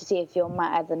quadversity if you're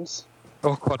Matt Evans.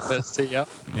 Or quadversity, yeah.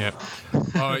 Yeah.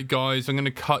 All right, guys, I'm going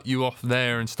to cut you off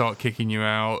there and start kicking you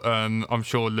out. I'm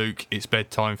sure, Luke, it's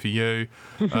bedtime for you.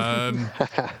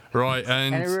 Right,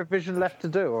 and any revision left to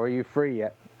do, or are you free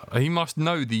yet? He must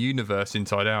know the universe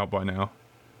inside out by now.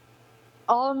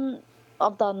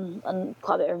 I've done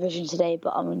quite a bit of revision today,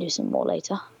 but I'm going to do some more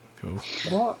later. Cool.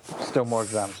 What? Still more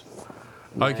exams.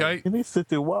 Okay. He needs to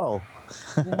do well.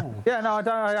 Yeah, no,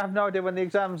 I have no idea when the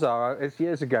exams are. It's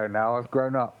years ago now. I've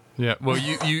grown up. Yeah, well,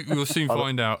 you'll soon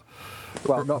find out.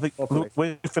 Well, not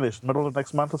we finished middle of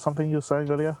next month or something you were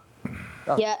saying earlier?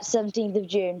 Yeah, 17th of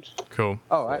June. Cool.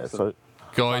 Oh, excellent.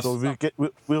 Guys. So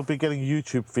we'll be getting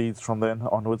YouTube feeds from then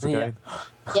onwards again.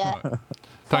 Yeah.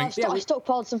 Thanks. I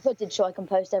stockpiled some footage so I can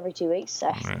post every 2 weeks.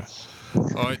 So. Yeah.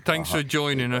 All right, thanks for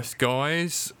joining us,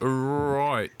 guys.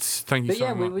 Right, thank you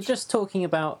so much. We were just talking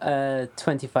about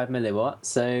 25 milliwatt,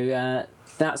 so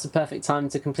that's a perfect time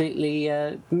to completely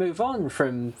move on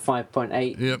from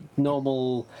 5.8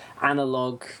 normal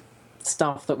analog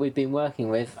stuff that we've been working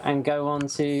with and go on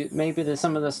to maybe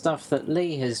some of the stuff that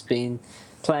Lee has been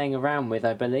playing around with,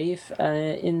 I believe,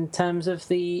 in terms of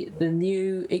the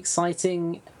new,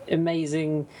 exciting,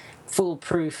 amazing,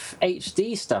 foolproof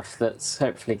HD stuff that's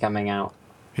hopefully coming out.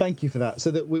 Thank you for that.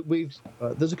 So that we've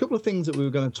there's a couple of things that we were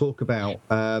going to talk about.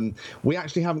 We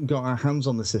actually haven't got our hands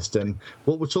on the system.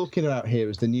 What we're talking about here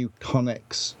is the new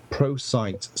Connex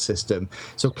ProSight system.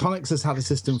 So Connex has had a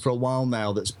system for a while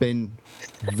now that's been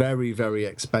very, very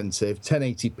expensive.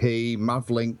 1080p,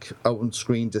 Mavlink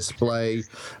on-screen display.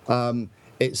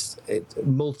 It's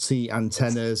multi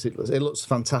antennas. It looks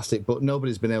fantastic, but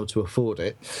nobody's been able to afford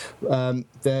it.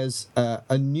 There's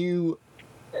a new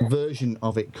version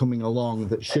of it coming along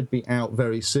that should be out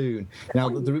very soon. Now,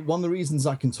 one of the reasons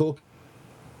I can talk.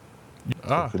 We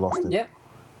lost him. Yep.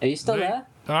 Are you still there?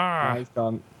 He's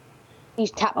gone.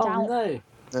 He's tapped out. No.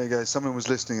 There you go. Someone was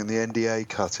listening and the NDA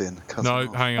cut in.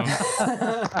 Hang on.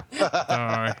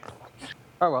 Sorry.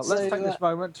 Oh, well, let's take this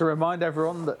moment to remind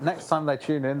everyone that next time they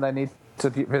tune in, they need to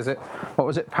visit, what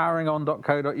was it,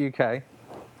 poweringon.co.uk?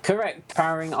 Correct,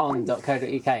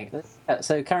 poweringon.co.uk.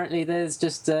 So currently there's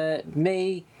just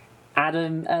me,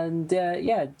 Adam, and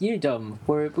you, Dom.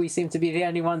 We seem to be the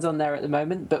only ones on there at the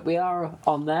moment, but we are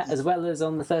on there as well as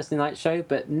on the Thursday night show.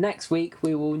 But next week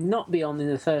we will not be on in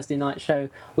the Thursday night show.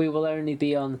 We will only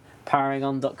be on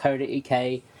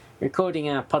poweringon.co.uk, recording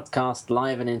our podcast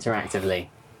live and interactively.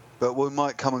 But we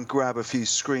might come and grab a few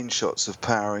screenshots of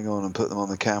Powering On and put them on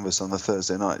the canvas on the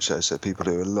Thursday night show so people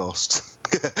who are lost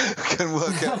can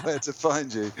work out where to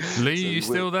find you. Lee, you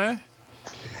still there?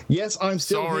 Yes, I'm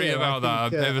still sorry here. About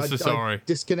that. I'm ever so sorry. I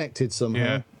disconnected somehow.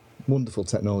 Yeah. Wonderful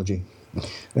technology.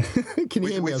 Can you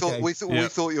hear me okay? We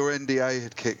thought your NDA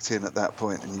had kicked in at that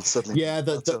point and you suddenly... Yeah,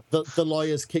 the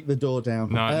lawyers kicked the door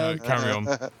down. No, carry on.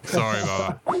 Sorry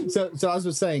about that. So as I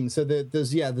was saying, so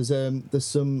there's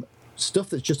some stuff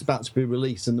that's just about to be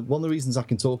released, and one of the reasons I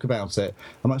can talk about it,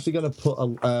 I'm actually going to put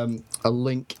a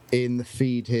link in the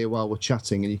feed here while we're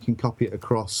chatting, and you can copy it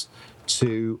across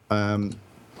to the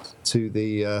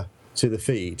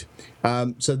feed.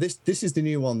 So this is the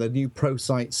new one, the new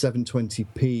ProSight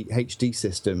 720p HD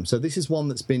system. So this is one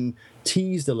that's been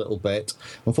teased a little bit.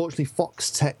 Unfortunately,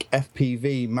 Foxtech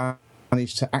FPV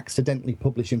managed to accidentally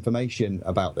publish information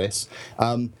about this.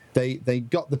 They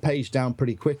got the page down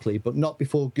pretty quickly, but not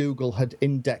before Google had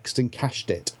indexed and cached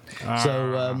it.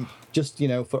 So just,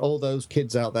 for all those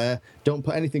kids out there, don't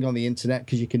put anything on the internet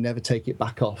because you can never take it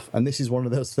back off. And this is one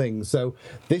of those things. So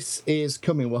this is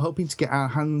coming. We're hoping to get our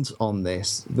hands on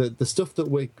this. The stuff that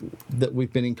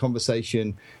we've been in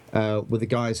conversation with the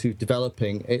guys who are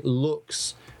developing, it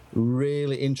looks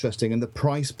really interesting, and the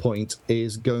price point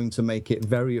is going to make it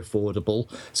very affordable.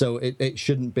 So it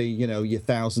shouldn't be your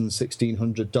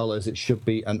 $1,000-$1,600. It should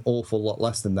be an awful lot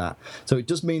less than that. So it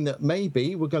does mean that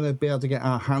maybe we're going to be able to get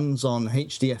our hands on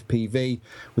HD FPV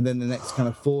within the next kind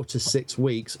of 4 to 6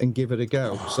 weeks and give it a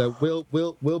go. So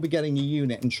we'll be getting a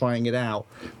unit and trying it out.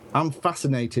 I'm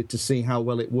fascinated to see how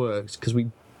well it works because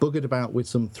we buggered about with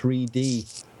some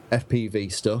 3D FPV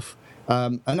stuff,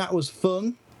 and that was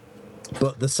fun.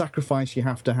 But the sacrifice you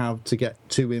have to get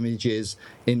 2 images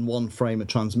in one frame of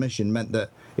transmission meant that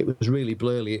it was really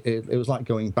blurry. It was like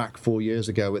going back 4 years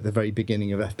ago at the very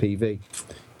beginning of FPV.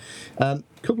 A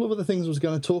couple of other things I was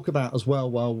going to talk about as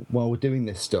well while we're doing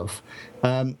this stuff.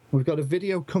 We've got a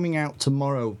video coming out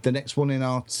tomorrow, the next one in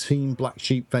our Team Black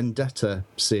Sheep Vendetta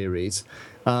series.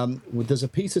 There's a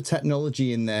piece of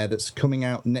technology in there that's coming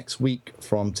out next week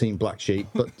from Team Black Sheep,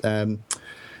 but...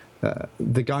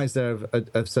 the guys there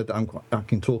have said that I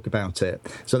can talk about it.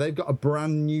 So they've got a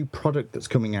brand new product that's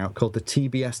coming out called the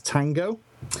TBS Tango.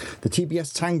 The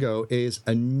TBS Tango is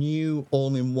a new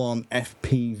all-in-one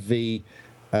FPV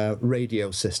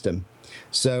radio system.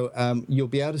 So you'll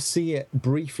be able to see it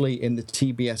briefly in the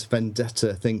TBS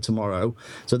Vendetta thing tomorrow.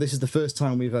 So this is the first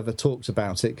time we've ever talked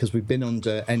about it because we've been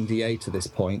under NDA to this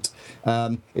point.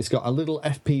 It's got a little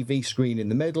FPV screen in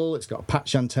the middle. It's got a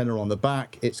patch antenna on the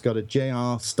back. It's got a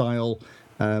JR style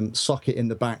socket in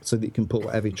the back so that you can put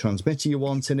whatever transmitter you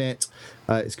want in it.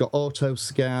 It's got auto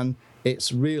scan.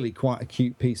 It's really quite a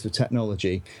cute piece of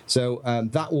technology. So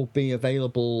that will be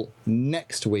available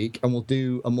next week, and we'll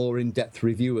do a more in-depth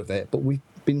review of it. But we've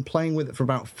been playing with it for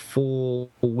about 4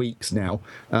 weeks now,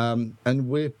 and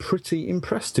we're pretty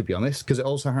impressed, to be honest, because it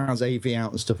also has AV out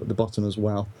and stuff at the bottom as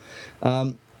well.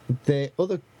 The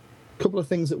other couple of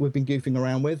things that we've been goofing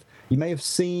around with. You may have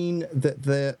seen that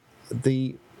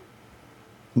the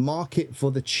market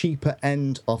for the cheaper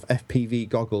end of FPV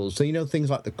goggles, so things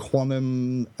like the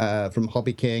Quantum from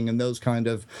Hobby King and those kind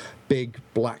of big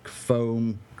black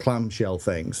foam clamshell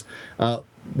things,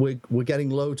 we're getting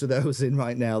loads of those in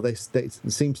right now. They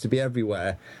seems to be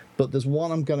everywhere, but there's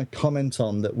one I'm going to comment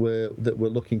on that we're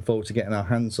looking forward to getting our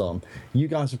hands on. You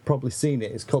guys have probably seen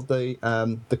it. It's called the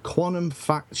Quantum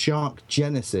Fat Shark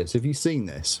Genesis. Have you seen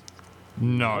this?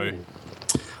 No.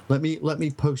 Let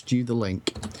me post you the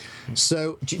link.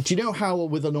 So, do you know how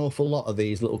with an awful lot of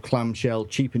these little clamshell,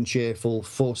 cheap and cheerful,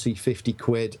 40, 50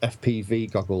 quid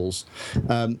FPV goggles,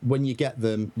 when you get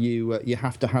them, you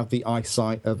have to have the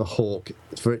eyesight of a hawk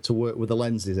for it to work with the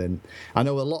lenses in. I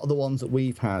know a lot of the ones that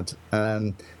we've had,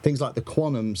 things like the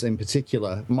Quantums in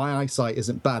particular, my eyesight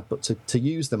isn't bad, but to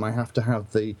use them, I have to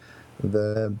have the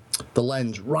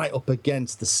lens right up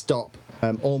against the stop,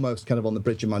 almost kind of on the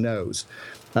bridge of my nose.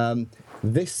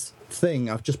 This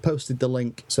thing, I've just posted the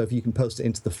link, so if you can post it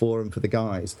into the forum for the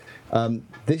guys.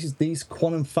 These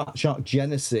Quantum Fat Shark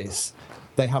Genesis.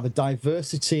 They have a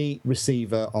diversity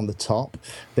receiver on the top.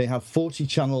 They have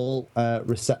 40-channel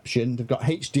reception. They've got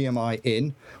HDMI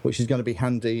in, which is going to be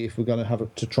handy if we're going to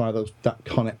have to try that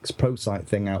Connex ProSight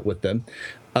thing out with them.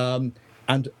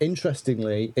 And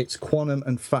interestingly, it's Quantum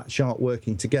and Fat Shark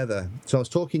working together. So I was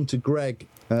talking to Greg,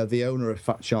 the owner of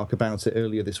Fat Shark, about it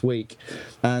earlier this week,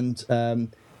 and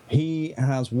he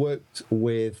has worked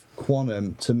with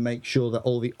Quantum to make sure that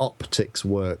all the optics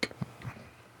work.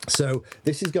 So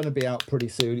this is going to be out pretty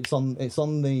soon. It's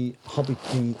on the Hobby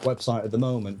King website at the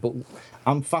moment, but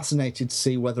I'm fascinated to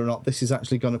see whether or not this is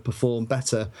actually going to perform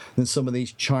better than some of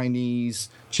these Chinese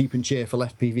cheap and cheerful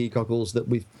FPV goggles that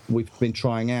we've been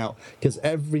trying out. Because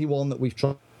every one that we've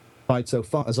tried so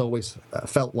far has always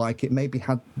felt like it maybe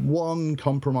had one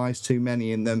compromise too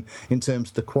many in them in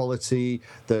terms of the quality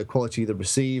of the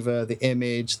receiver, the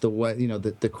image, the way,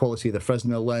 the quality of the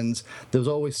Fresnel lens. There was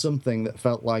always something that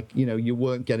felt like you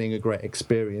weren't getting a great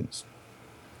experience.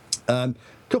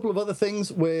 Couple of other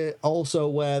things, we're also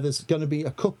aware there's going to be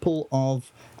a couple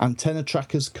of antenna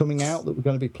trackers coming out that we're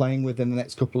going to be playing with in the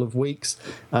next couple of weeks,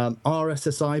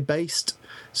 RSSI based,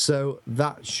 so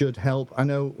that should help. I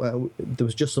know there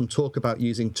was just some talk about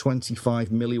using 25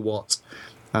 milliwatt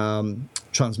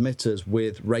transmitters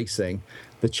with racing.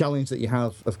 The challenge that you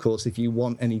have, of course, if you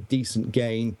want any decent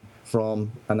gain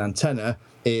from an antenna,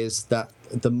 is that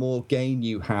the more gain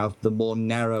you have, the more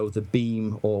narrow the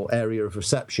beam or area of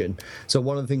reception. So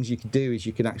one of the things you can do is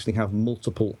you can actually have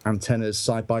multiple antennas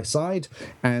side by side,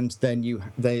 and then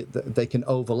they can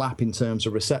overlap in terms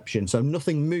of reception. So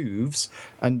nothing moves,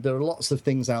 and there are lots of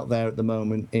things out there at the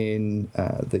moment in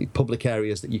the public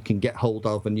areas that you can get hold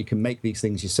of, and you can make these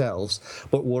things yourselves.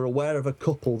 But we're aware of a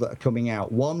couple that are coming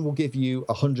out. One will give you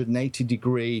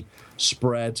 180-degree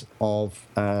spread of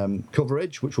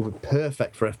coverage, which will be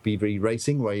perfect for FPV racing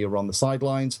where you're on the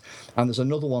sidelines, and there's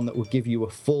another one that will give you a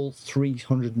full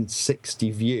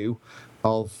 360 view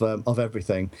of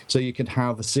everything, so you can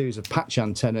have a series of patch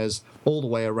antennas all the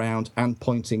way around and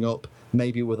pointing up,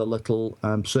 maybe with a little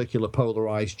circular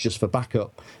polarized just for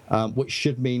backup, which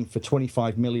should mean for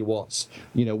 25 milliwatts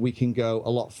we can go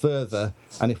a lot further,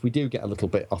 and if we do get a little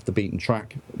bit off the beaten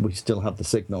track, we still have the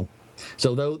signal.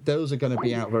 So those are going to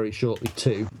be out very shortly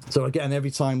too. So again, every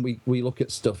time we look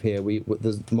at stuff here,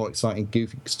 there's more exciting,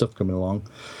 goofy stuff coming along.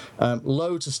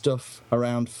 Loads of stuff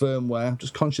around firmware. I'm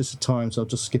just conscious of time, so I'll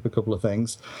just skip a couple of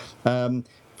things.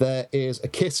 There is a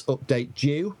KISS update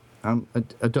due. I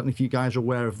don't know if you guys are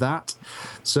aware of that.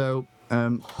 So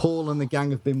Paul and the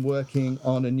gang have been working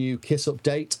on a new KISS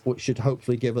update, which should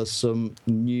hopefully give us some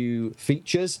new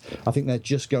features. I think they're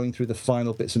just going through the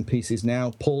final bits and pieces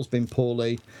now. Paul's been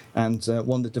poorly, and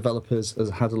one of the developers has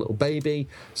had a little baby,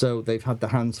 so they've had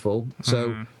their hands full.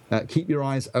 So keep your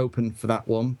eyes open for that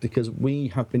one, because we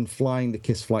have been flying the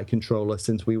KISS flight controller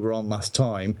since we were on last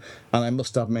time, and I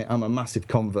must admit, I'm a massive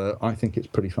convert. I think it's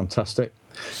pretty fantastic.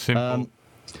 Simple.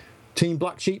 Team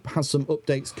Black Sheep has some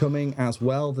updates coming as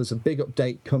well. There's a big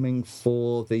update coming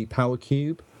for the Power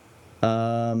Cube. They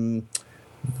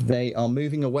are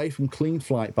moving away from Clean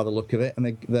Flight by the look of it,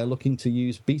 and they're looking to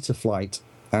use Beta Flight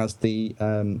as the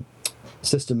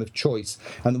system of choice.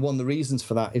 And one of the reasons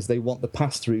for that is they want the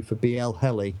pass-through for BL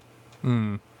Heli.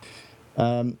 And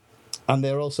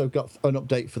they're also got an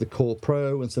update for the Core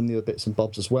Pro and some of the other bits and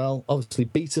bobs as well. Obviously,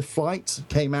 Beta Flight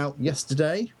came out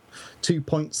yesterday.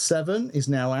 2.7 is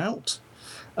now out.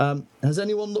 Has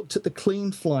anyone looked at the Clean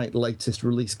Flight latest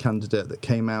release candidate that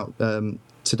came out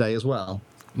today as well?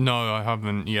 No, I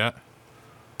haven't yet.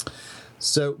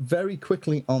 So very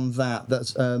quickly on that,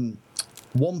 that's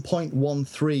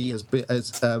 1.13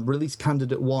 as release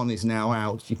candidate 1 is now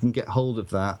out. You can get hold of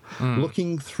that.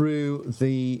 Looking through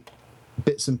the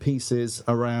bits and pieces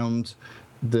around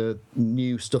the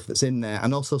new stuff that's in there,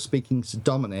 and also speaking to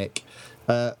Dominic,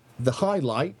 the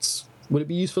highlights. Would it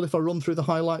be useful if I run through the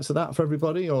highlights of that for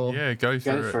everybody? Or yeah, go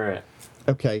for it.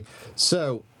 Okay,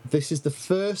 so this is the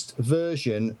first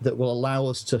version that will allow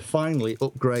us to finally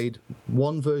upgrade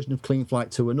one version of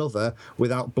CleanFlight to another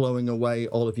without blowing away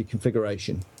all of your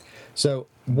configuration. So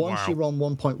once you're on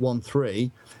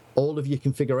 1.13, all of your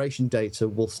configuration data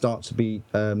will start to be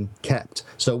kept.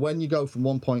 So when you go from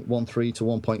 1.13 to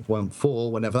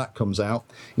 1.14, whenever that comes out,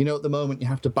 you know, at the moment you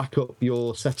have to back up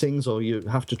your settings, or you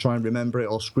have to try and remember it,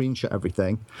 or screenshot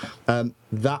everything.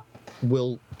 That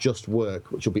will just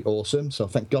work, which will be awesome. So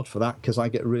thank God for that, because I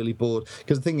get really bored.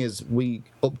 Because the thing is, we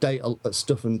update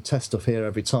stuff and test stuff here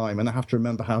every time, and I have to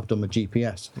remember how I've done my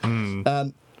GPS.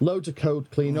 Loads of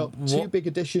code cleanup. Two big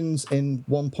additions in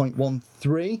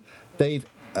 1.13. They've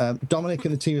Dominic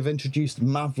and the team have introduced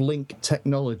Mavlink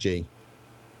technology.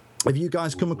 Have you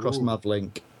guys come across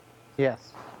Mavlink?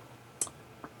 Yes.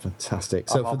 Fantastic.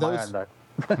 So for those,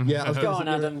 yeah, go on,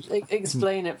 Adam.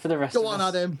 Explain it for the rest. Go of on,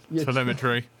 us. Adam.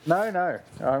 Telemetry. No.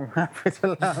 I'm happy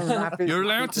to. You're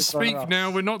allowed to speak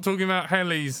now. We're not talking about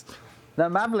helis. No,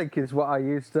 Mavlink is what I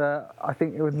used. I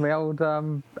think it was my old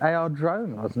AR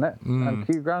drone, wasn't it? And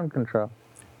Q ground control.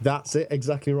 That's it,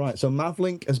 exactly right. So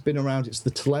Mavlink has been around. It's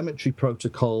the telemetry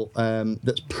protocol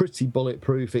that's pretty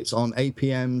bulletproof. It's on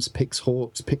APMs,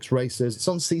 PixHawks, PixRacers. It's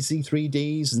on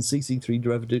CC3Ds and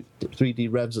CC3D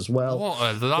revs as well. What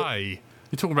are they?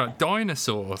 You're talking about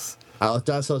dinosaurs.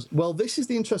 Dinosaurs. Well, this is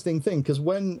the interesting thing, because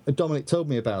when Dominic told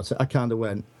me about it, I kind of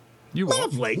went,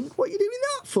 Mavlink? What are you doing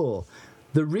that for?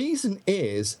 The reason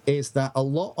is that a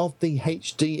lot of the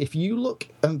HD, if you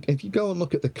go and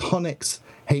look at the Connex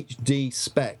HD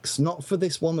specs, not for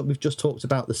this one that we've just talked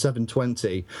about, the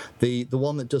 720, the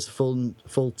one that does full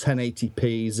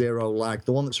 1080p, zero lag,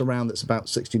 the one that's around that's about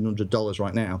 $1,600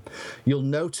 right now, you'll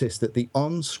notice that the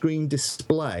on-screen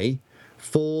display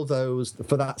for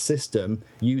that system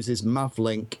uses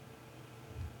Mavlink,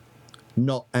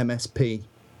 not MSP.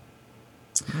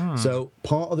 So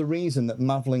part of the reason that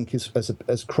Mavlink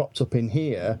has cropped up in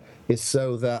here is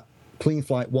so that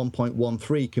CleanFlight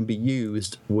 1.13 can be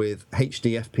used with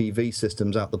HD FPV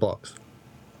systems out the box.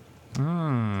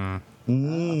 Thinking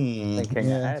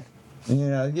ahead.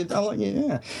 Yeah.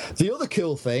 The other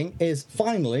cool thing is,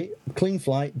 finally,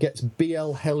 CleanFlight gets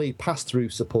BL Heli pass-through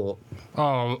support.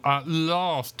 Oh, at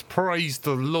last. Praise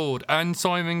the Lord. And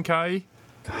Simon K?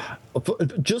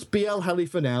 Just BL Heli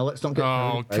for now. Let's not get.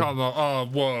 Oh, come on! Oh,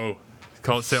 whoa!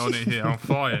 Can't sit on it here on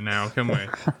fire now, can we?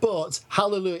 But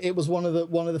hallelujah! It was one of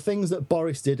the things that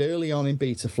Boris did early on in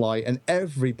Betaflight, and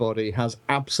everybody has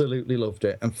absolutely loved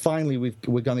it. And finally,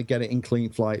 we're going to get it in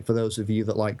CleanFlight for those of you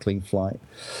that like CleanFlight.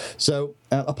 So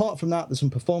apart from that, there's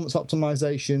some performance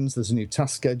optimizations. There's a new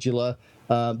task scheduler.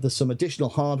 There's some additional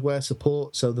hardware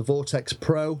support. So the Vortex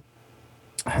Pro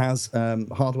has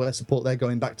hardware support there,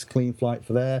 going back to CleanFlight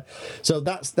for there. So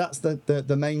that's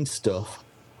the main stuff.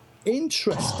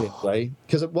 Interestingly,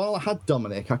 because while I had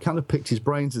Dominic, I kind of picked his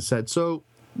brains and said, so,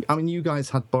 I mean, you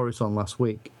guys had Boris on last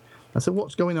week. I said,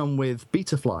 what's going on with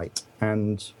Betaflight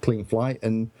and CleanFlight?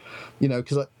 And, you know,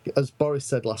 because as Boris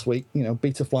said last week, you know,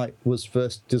 Betaflight was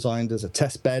first designed as a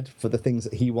test bed for the things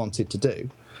that he wanted to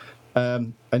do.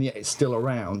 And yet it's still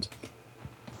around.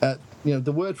 You know,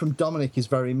 the word from Dominic is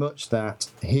very much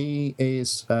that he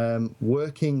is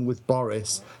working with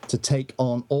Boris to take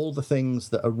on all the things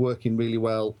that are working really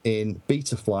well in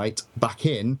Betaflight back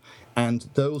in, and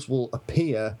those will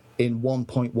appear in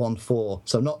 1.14.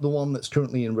 So not the one that's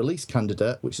currently in release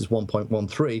candidate, which is 1.13.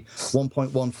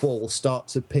 1.14 will start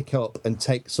to pick up and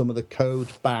take some of the code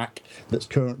back that's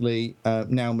currently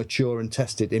now mature and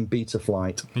tested in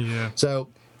Betaflight. Yeah. So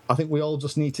I think we all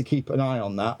just need to keep an eye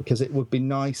on that, because it would be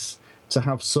nice to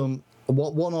have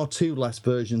one or two less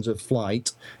versions of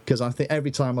Flight, because I think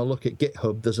every time I look at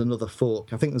GitHub, there's another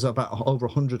fork. I think there's about over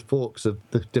 100 forks of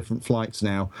the different flights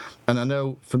now. And I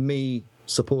know for me,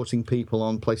 supporting people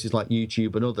on places like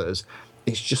YouTube and others,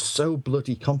 it's just so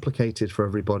bloody complicated for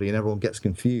everybody, and everyone gets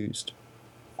confused.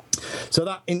 So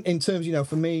that, in terms, you know,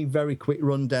 for me, very quick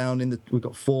rundown. We've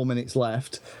got 4 minutes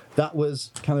left. That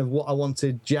was kind of what I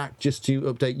wanted, Jack, just to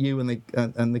update you and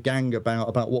the gang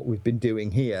about what we've been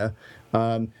doing here,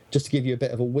 just to give you a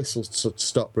bit of a whistle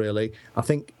stop. Really, I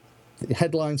think the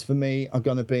headlines for me are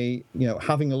going to be,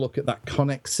 having a look at that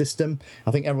Connex system.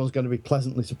 I think everyone's going to be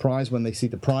pleasantly surprised when they see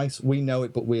the price. We know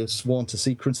it, but we are sworn to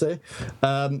secrecy.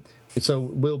 So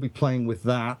we'll be playing with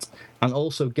that, and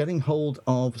also getting hold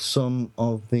of some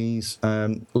of these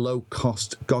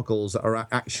low-cost goggles that are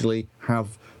actually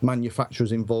have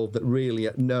manufacturers involved that really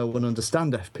know and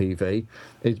understand FPV.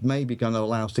 Is maybe going to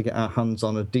allow us to get our hands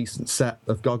on a decent set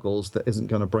of goggles that isn't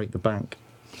going to break the bank.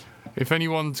 If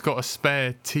anyone's got a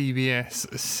spare TBS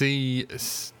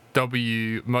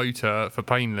CW motor for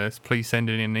Painless, please send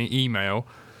it in an email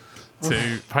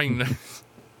to Painless.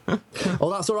 Oh,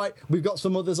 that's all right. We've got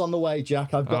some others on the way,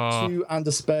 Jack. I've got 2 and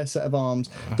a spare set of arms.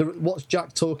 What's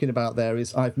Jack talking about there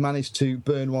is I've managed to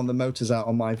burn one of the motors out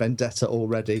on my Vendetta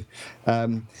already.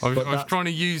 I was trying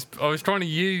to use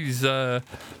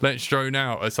Let's Drone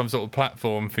Out as some sort of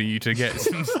platform for you to get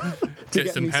some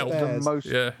get some help.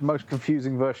 The most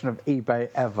confusing version of eBay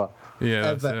ever.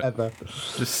 Yeah, ever.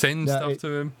 Just send stuff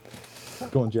to him.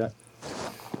 Go on, Jack.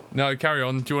 No, carry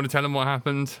on. Do you want to tell him what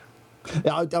happened?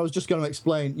 Yeah, I was just going to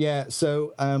explain. Yeah,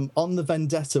 so on the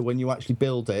Vendetta, when you actually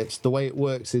build it, the way it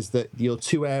works is that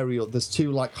there's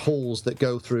 2 like holes that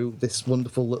go through this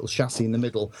wonderful little chassis in the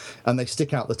middle, and they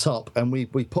stick out the top. And we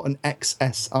put an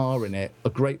XSR in it,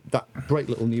 that great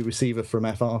little new receiver from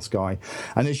FR Sky.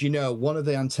 And as you know, one of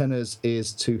the antennas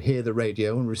is to hear the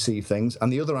radio and receive things,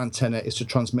 and the other antenna is to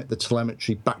transmit the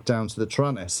telemetry back down to the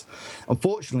Taranis.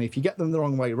 Unfortunately, if you get them the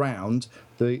wrong way round,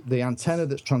 the antenna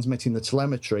that's transmitting the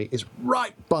telemetry is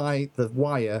right by the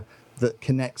wire that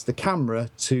connects the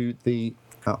camera to the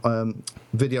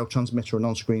video transmitter and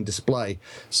on-screen display.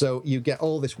 So you get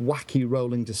all this wacky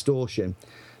rolling distortion.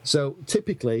 So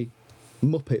typically,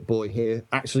 Muppet Boy here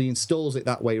actually installs it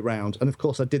that way round. And of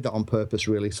course, I did that on purpose,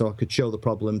 really, so I could show the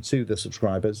problem to the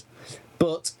subscribers.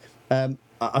 But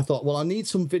I thought, well, I need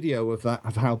some video of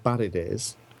how bad it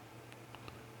is.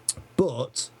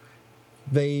 But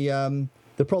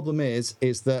the problem is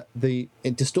that the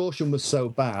distortion was so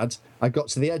bad, I got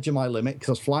to the edge of my limit because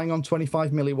I was flying on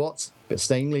 25 milliwatts, but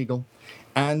staying legal,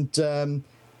 and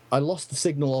I lost the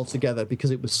signal altogether because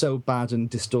it was so bad and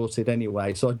distorted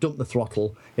anyway. So I dumped the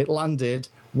throttle. It landed.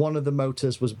 One of the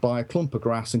motors was by a clump of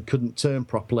grass and couldn't turn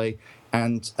properly.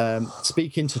 And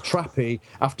speaking to Trappy,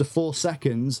 after 4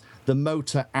 seconds, the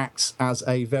motor acts as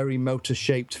a very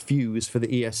motor-shaped fuse for the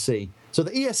ESC. So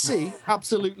the ESC,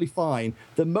 absolutely fine.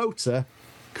 The motor,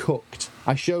 cooked.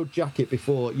 I showed Jack it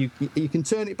before. You can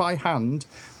turn it by hand,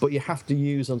 but you have to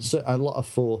use a lot of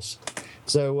force.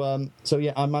 So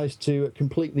yeah, I managed to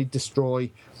completely destroy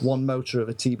one motor of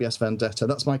a TBS Vendetta.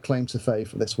 That's my claim to fame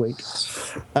for this week.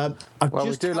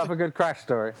 We do love a good crash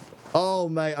story. Oh,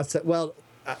 mate, I said, well,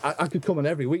 I could come on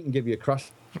every week and give you a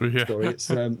crash story. It's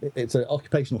an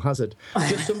occupational hazard.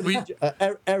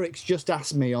 Eric's just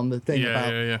asked me on the thing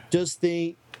does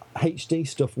the HD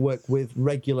stuff work with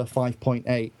regular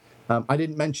 5.8? I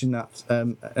didn't mention that,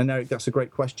 and Eric, that's a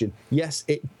great question. Yes,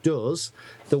 it does.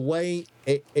 The way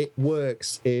it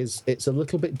works is it's a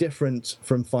little bit different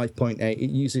from 5.8.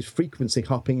 It uses frequency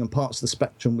hopping and parts of the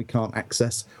spectrum we can't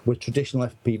access with traditional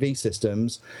FPV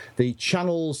systems. The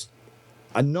channels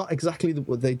are not exactly,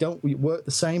 they don't work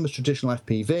the same as traditional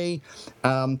FPV.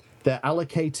 They're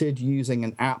allocated using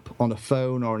an app on a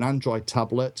phone or an Android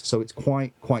tablet, so it's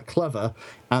quite clever.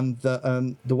 And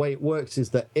the way it works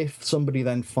is that if somebody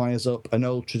then fires up an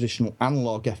old traditional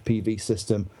analog FPV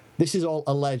system, this is all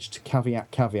alleged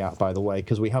caveat, by the way,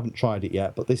 because we haven't tried it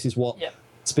yet, but this is what,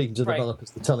 speaking to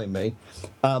developers, they're telling me.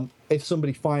 If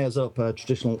somebody fires up a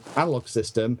traditional analog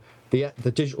system, the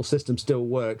digital system still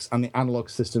works and the analog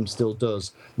system still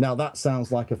does. Now that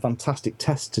sounds like a fantastic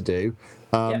test to do,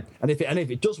 and if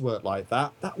it does work like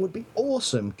that, that would be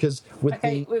awesome. Because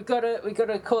we've got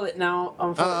to call it now.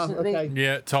 Unfortunately,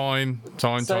 yeah, time.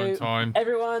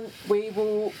 Everyone, we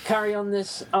will carry on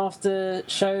this after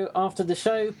the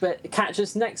show, but catch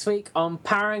us next week on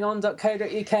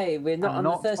poweringon.co.uk. We're not on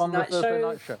the Thursday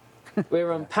night show.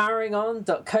 We're on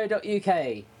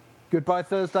poweringon.co.uk. Goodbye,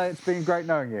 Thursday. It's been great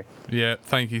knowing you. Yeah,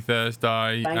 thank you,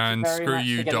 Thursday. And screw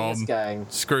you, Dom.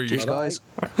 Screw you, guys.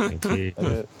 Thank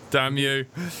you. Damn you.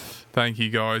 Thank you,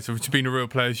 guys. It's been a real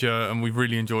pleasure, and we've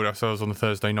really enjoyed ourselves on the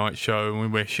Thursday night show. And we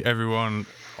wish everyone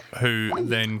who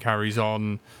then carries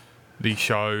on the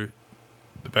show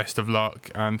the best of luck.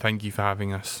 And thank you for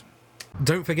having us.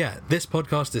 Don't forget, this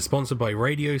podcast is sponsored by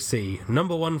Radio C,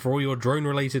 #1 for all your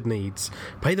drone-related needs.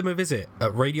 Pay them a visit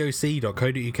at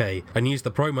radioc.co.uk and use the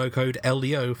promo code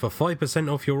LDO for 5%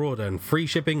 off your order and free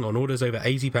shipping on orders over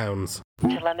 £80.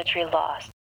 Telemetry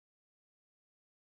lost.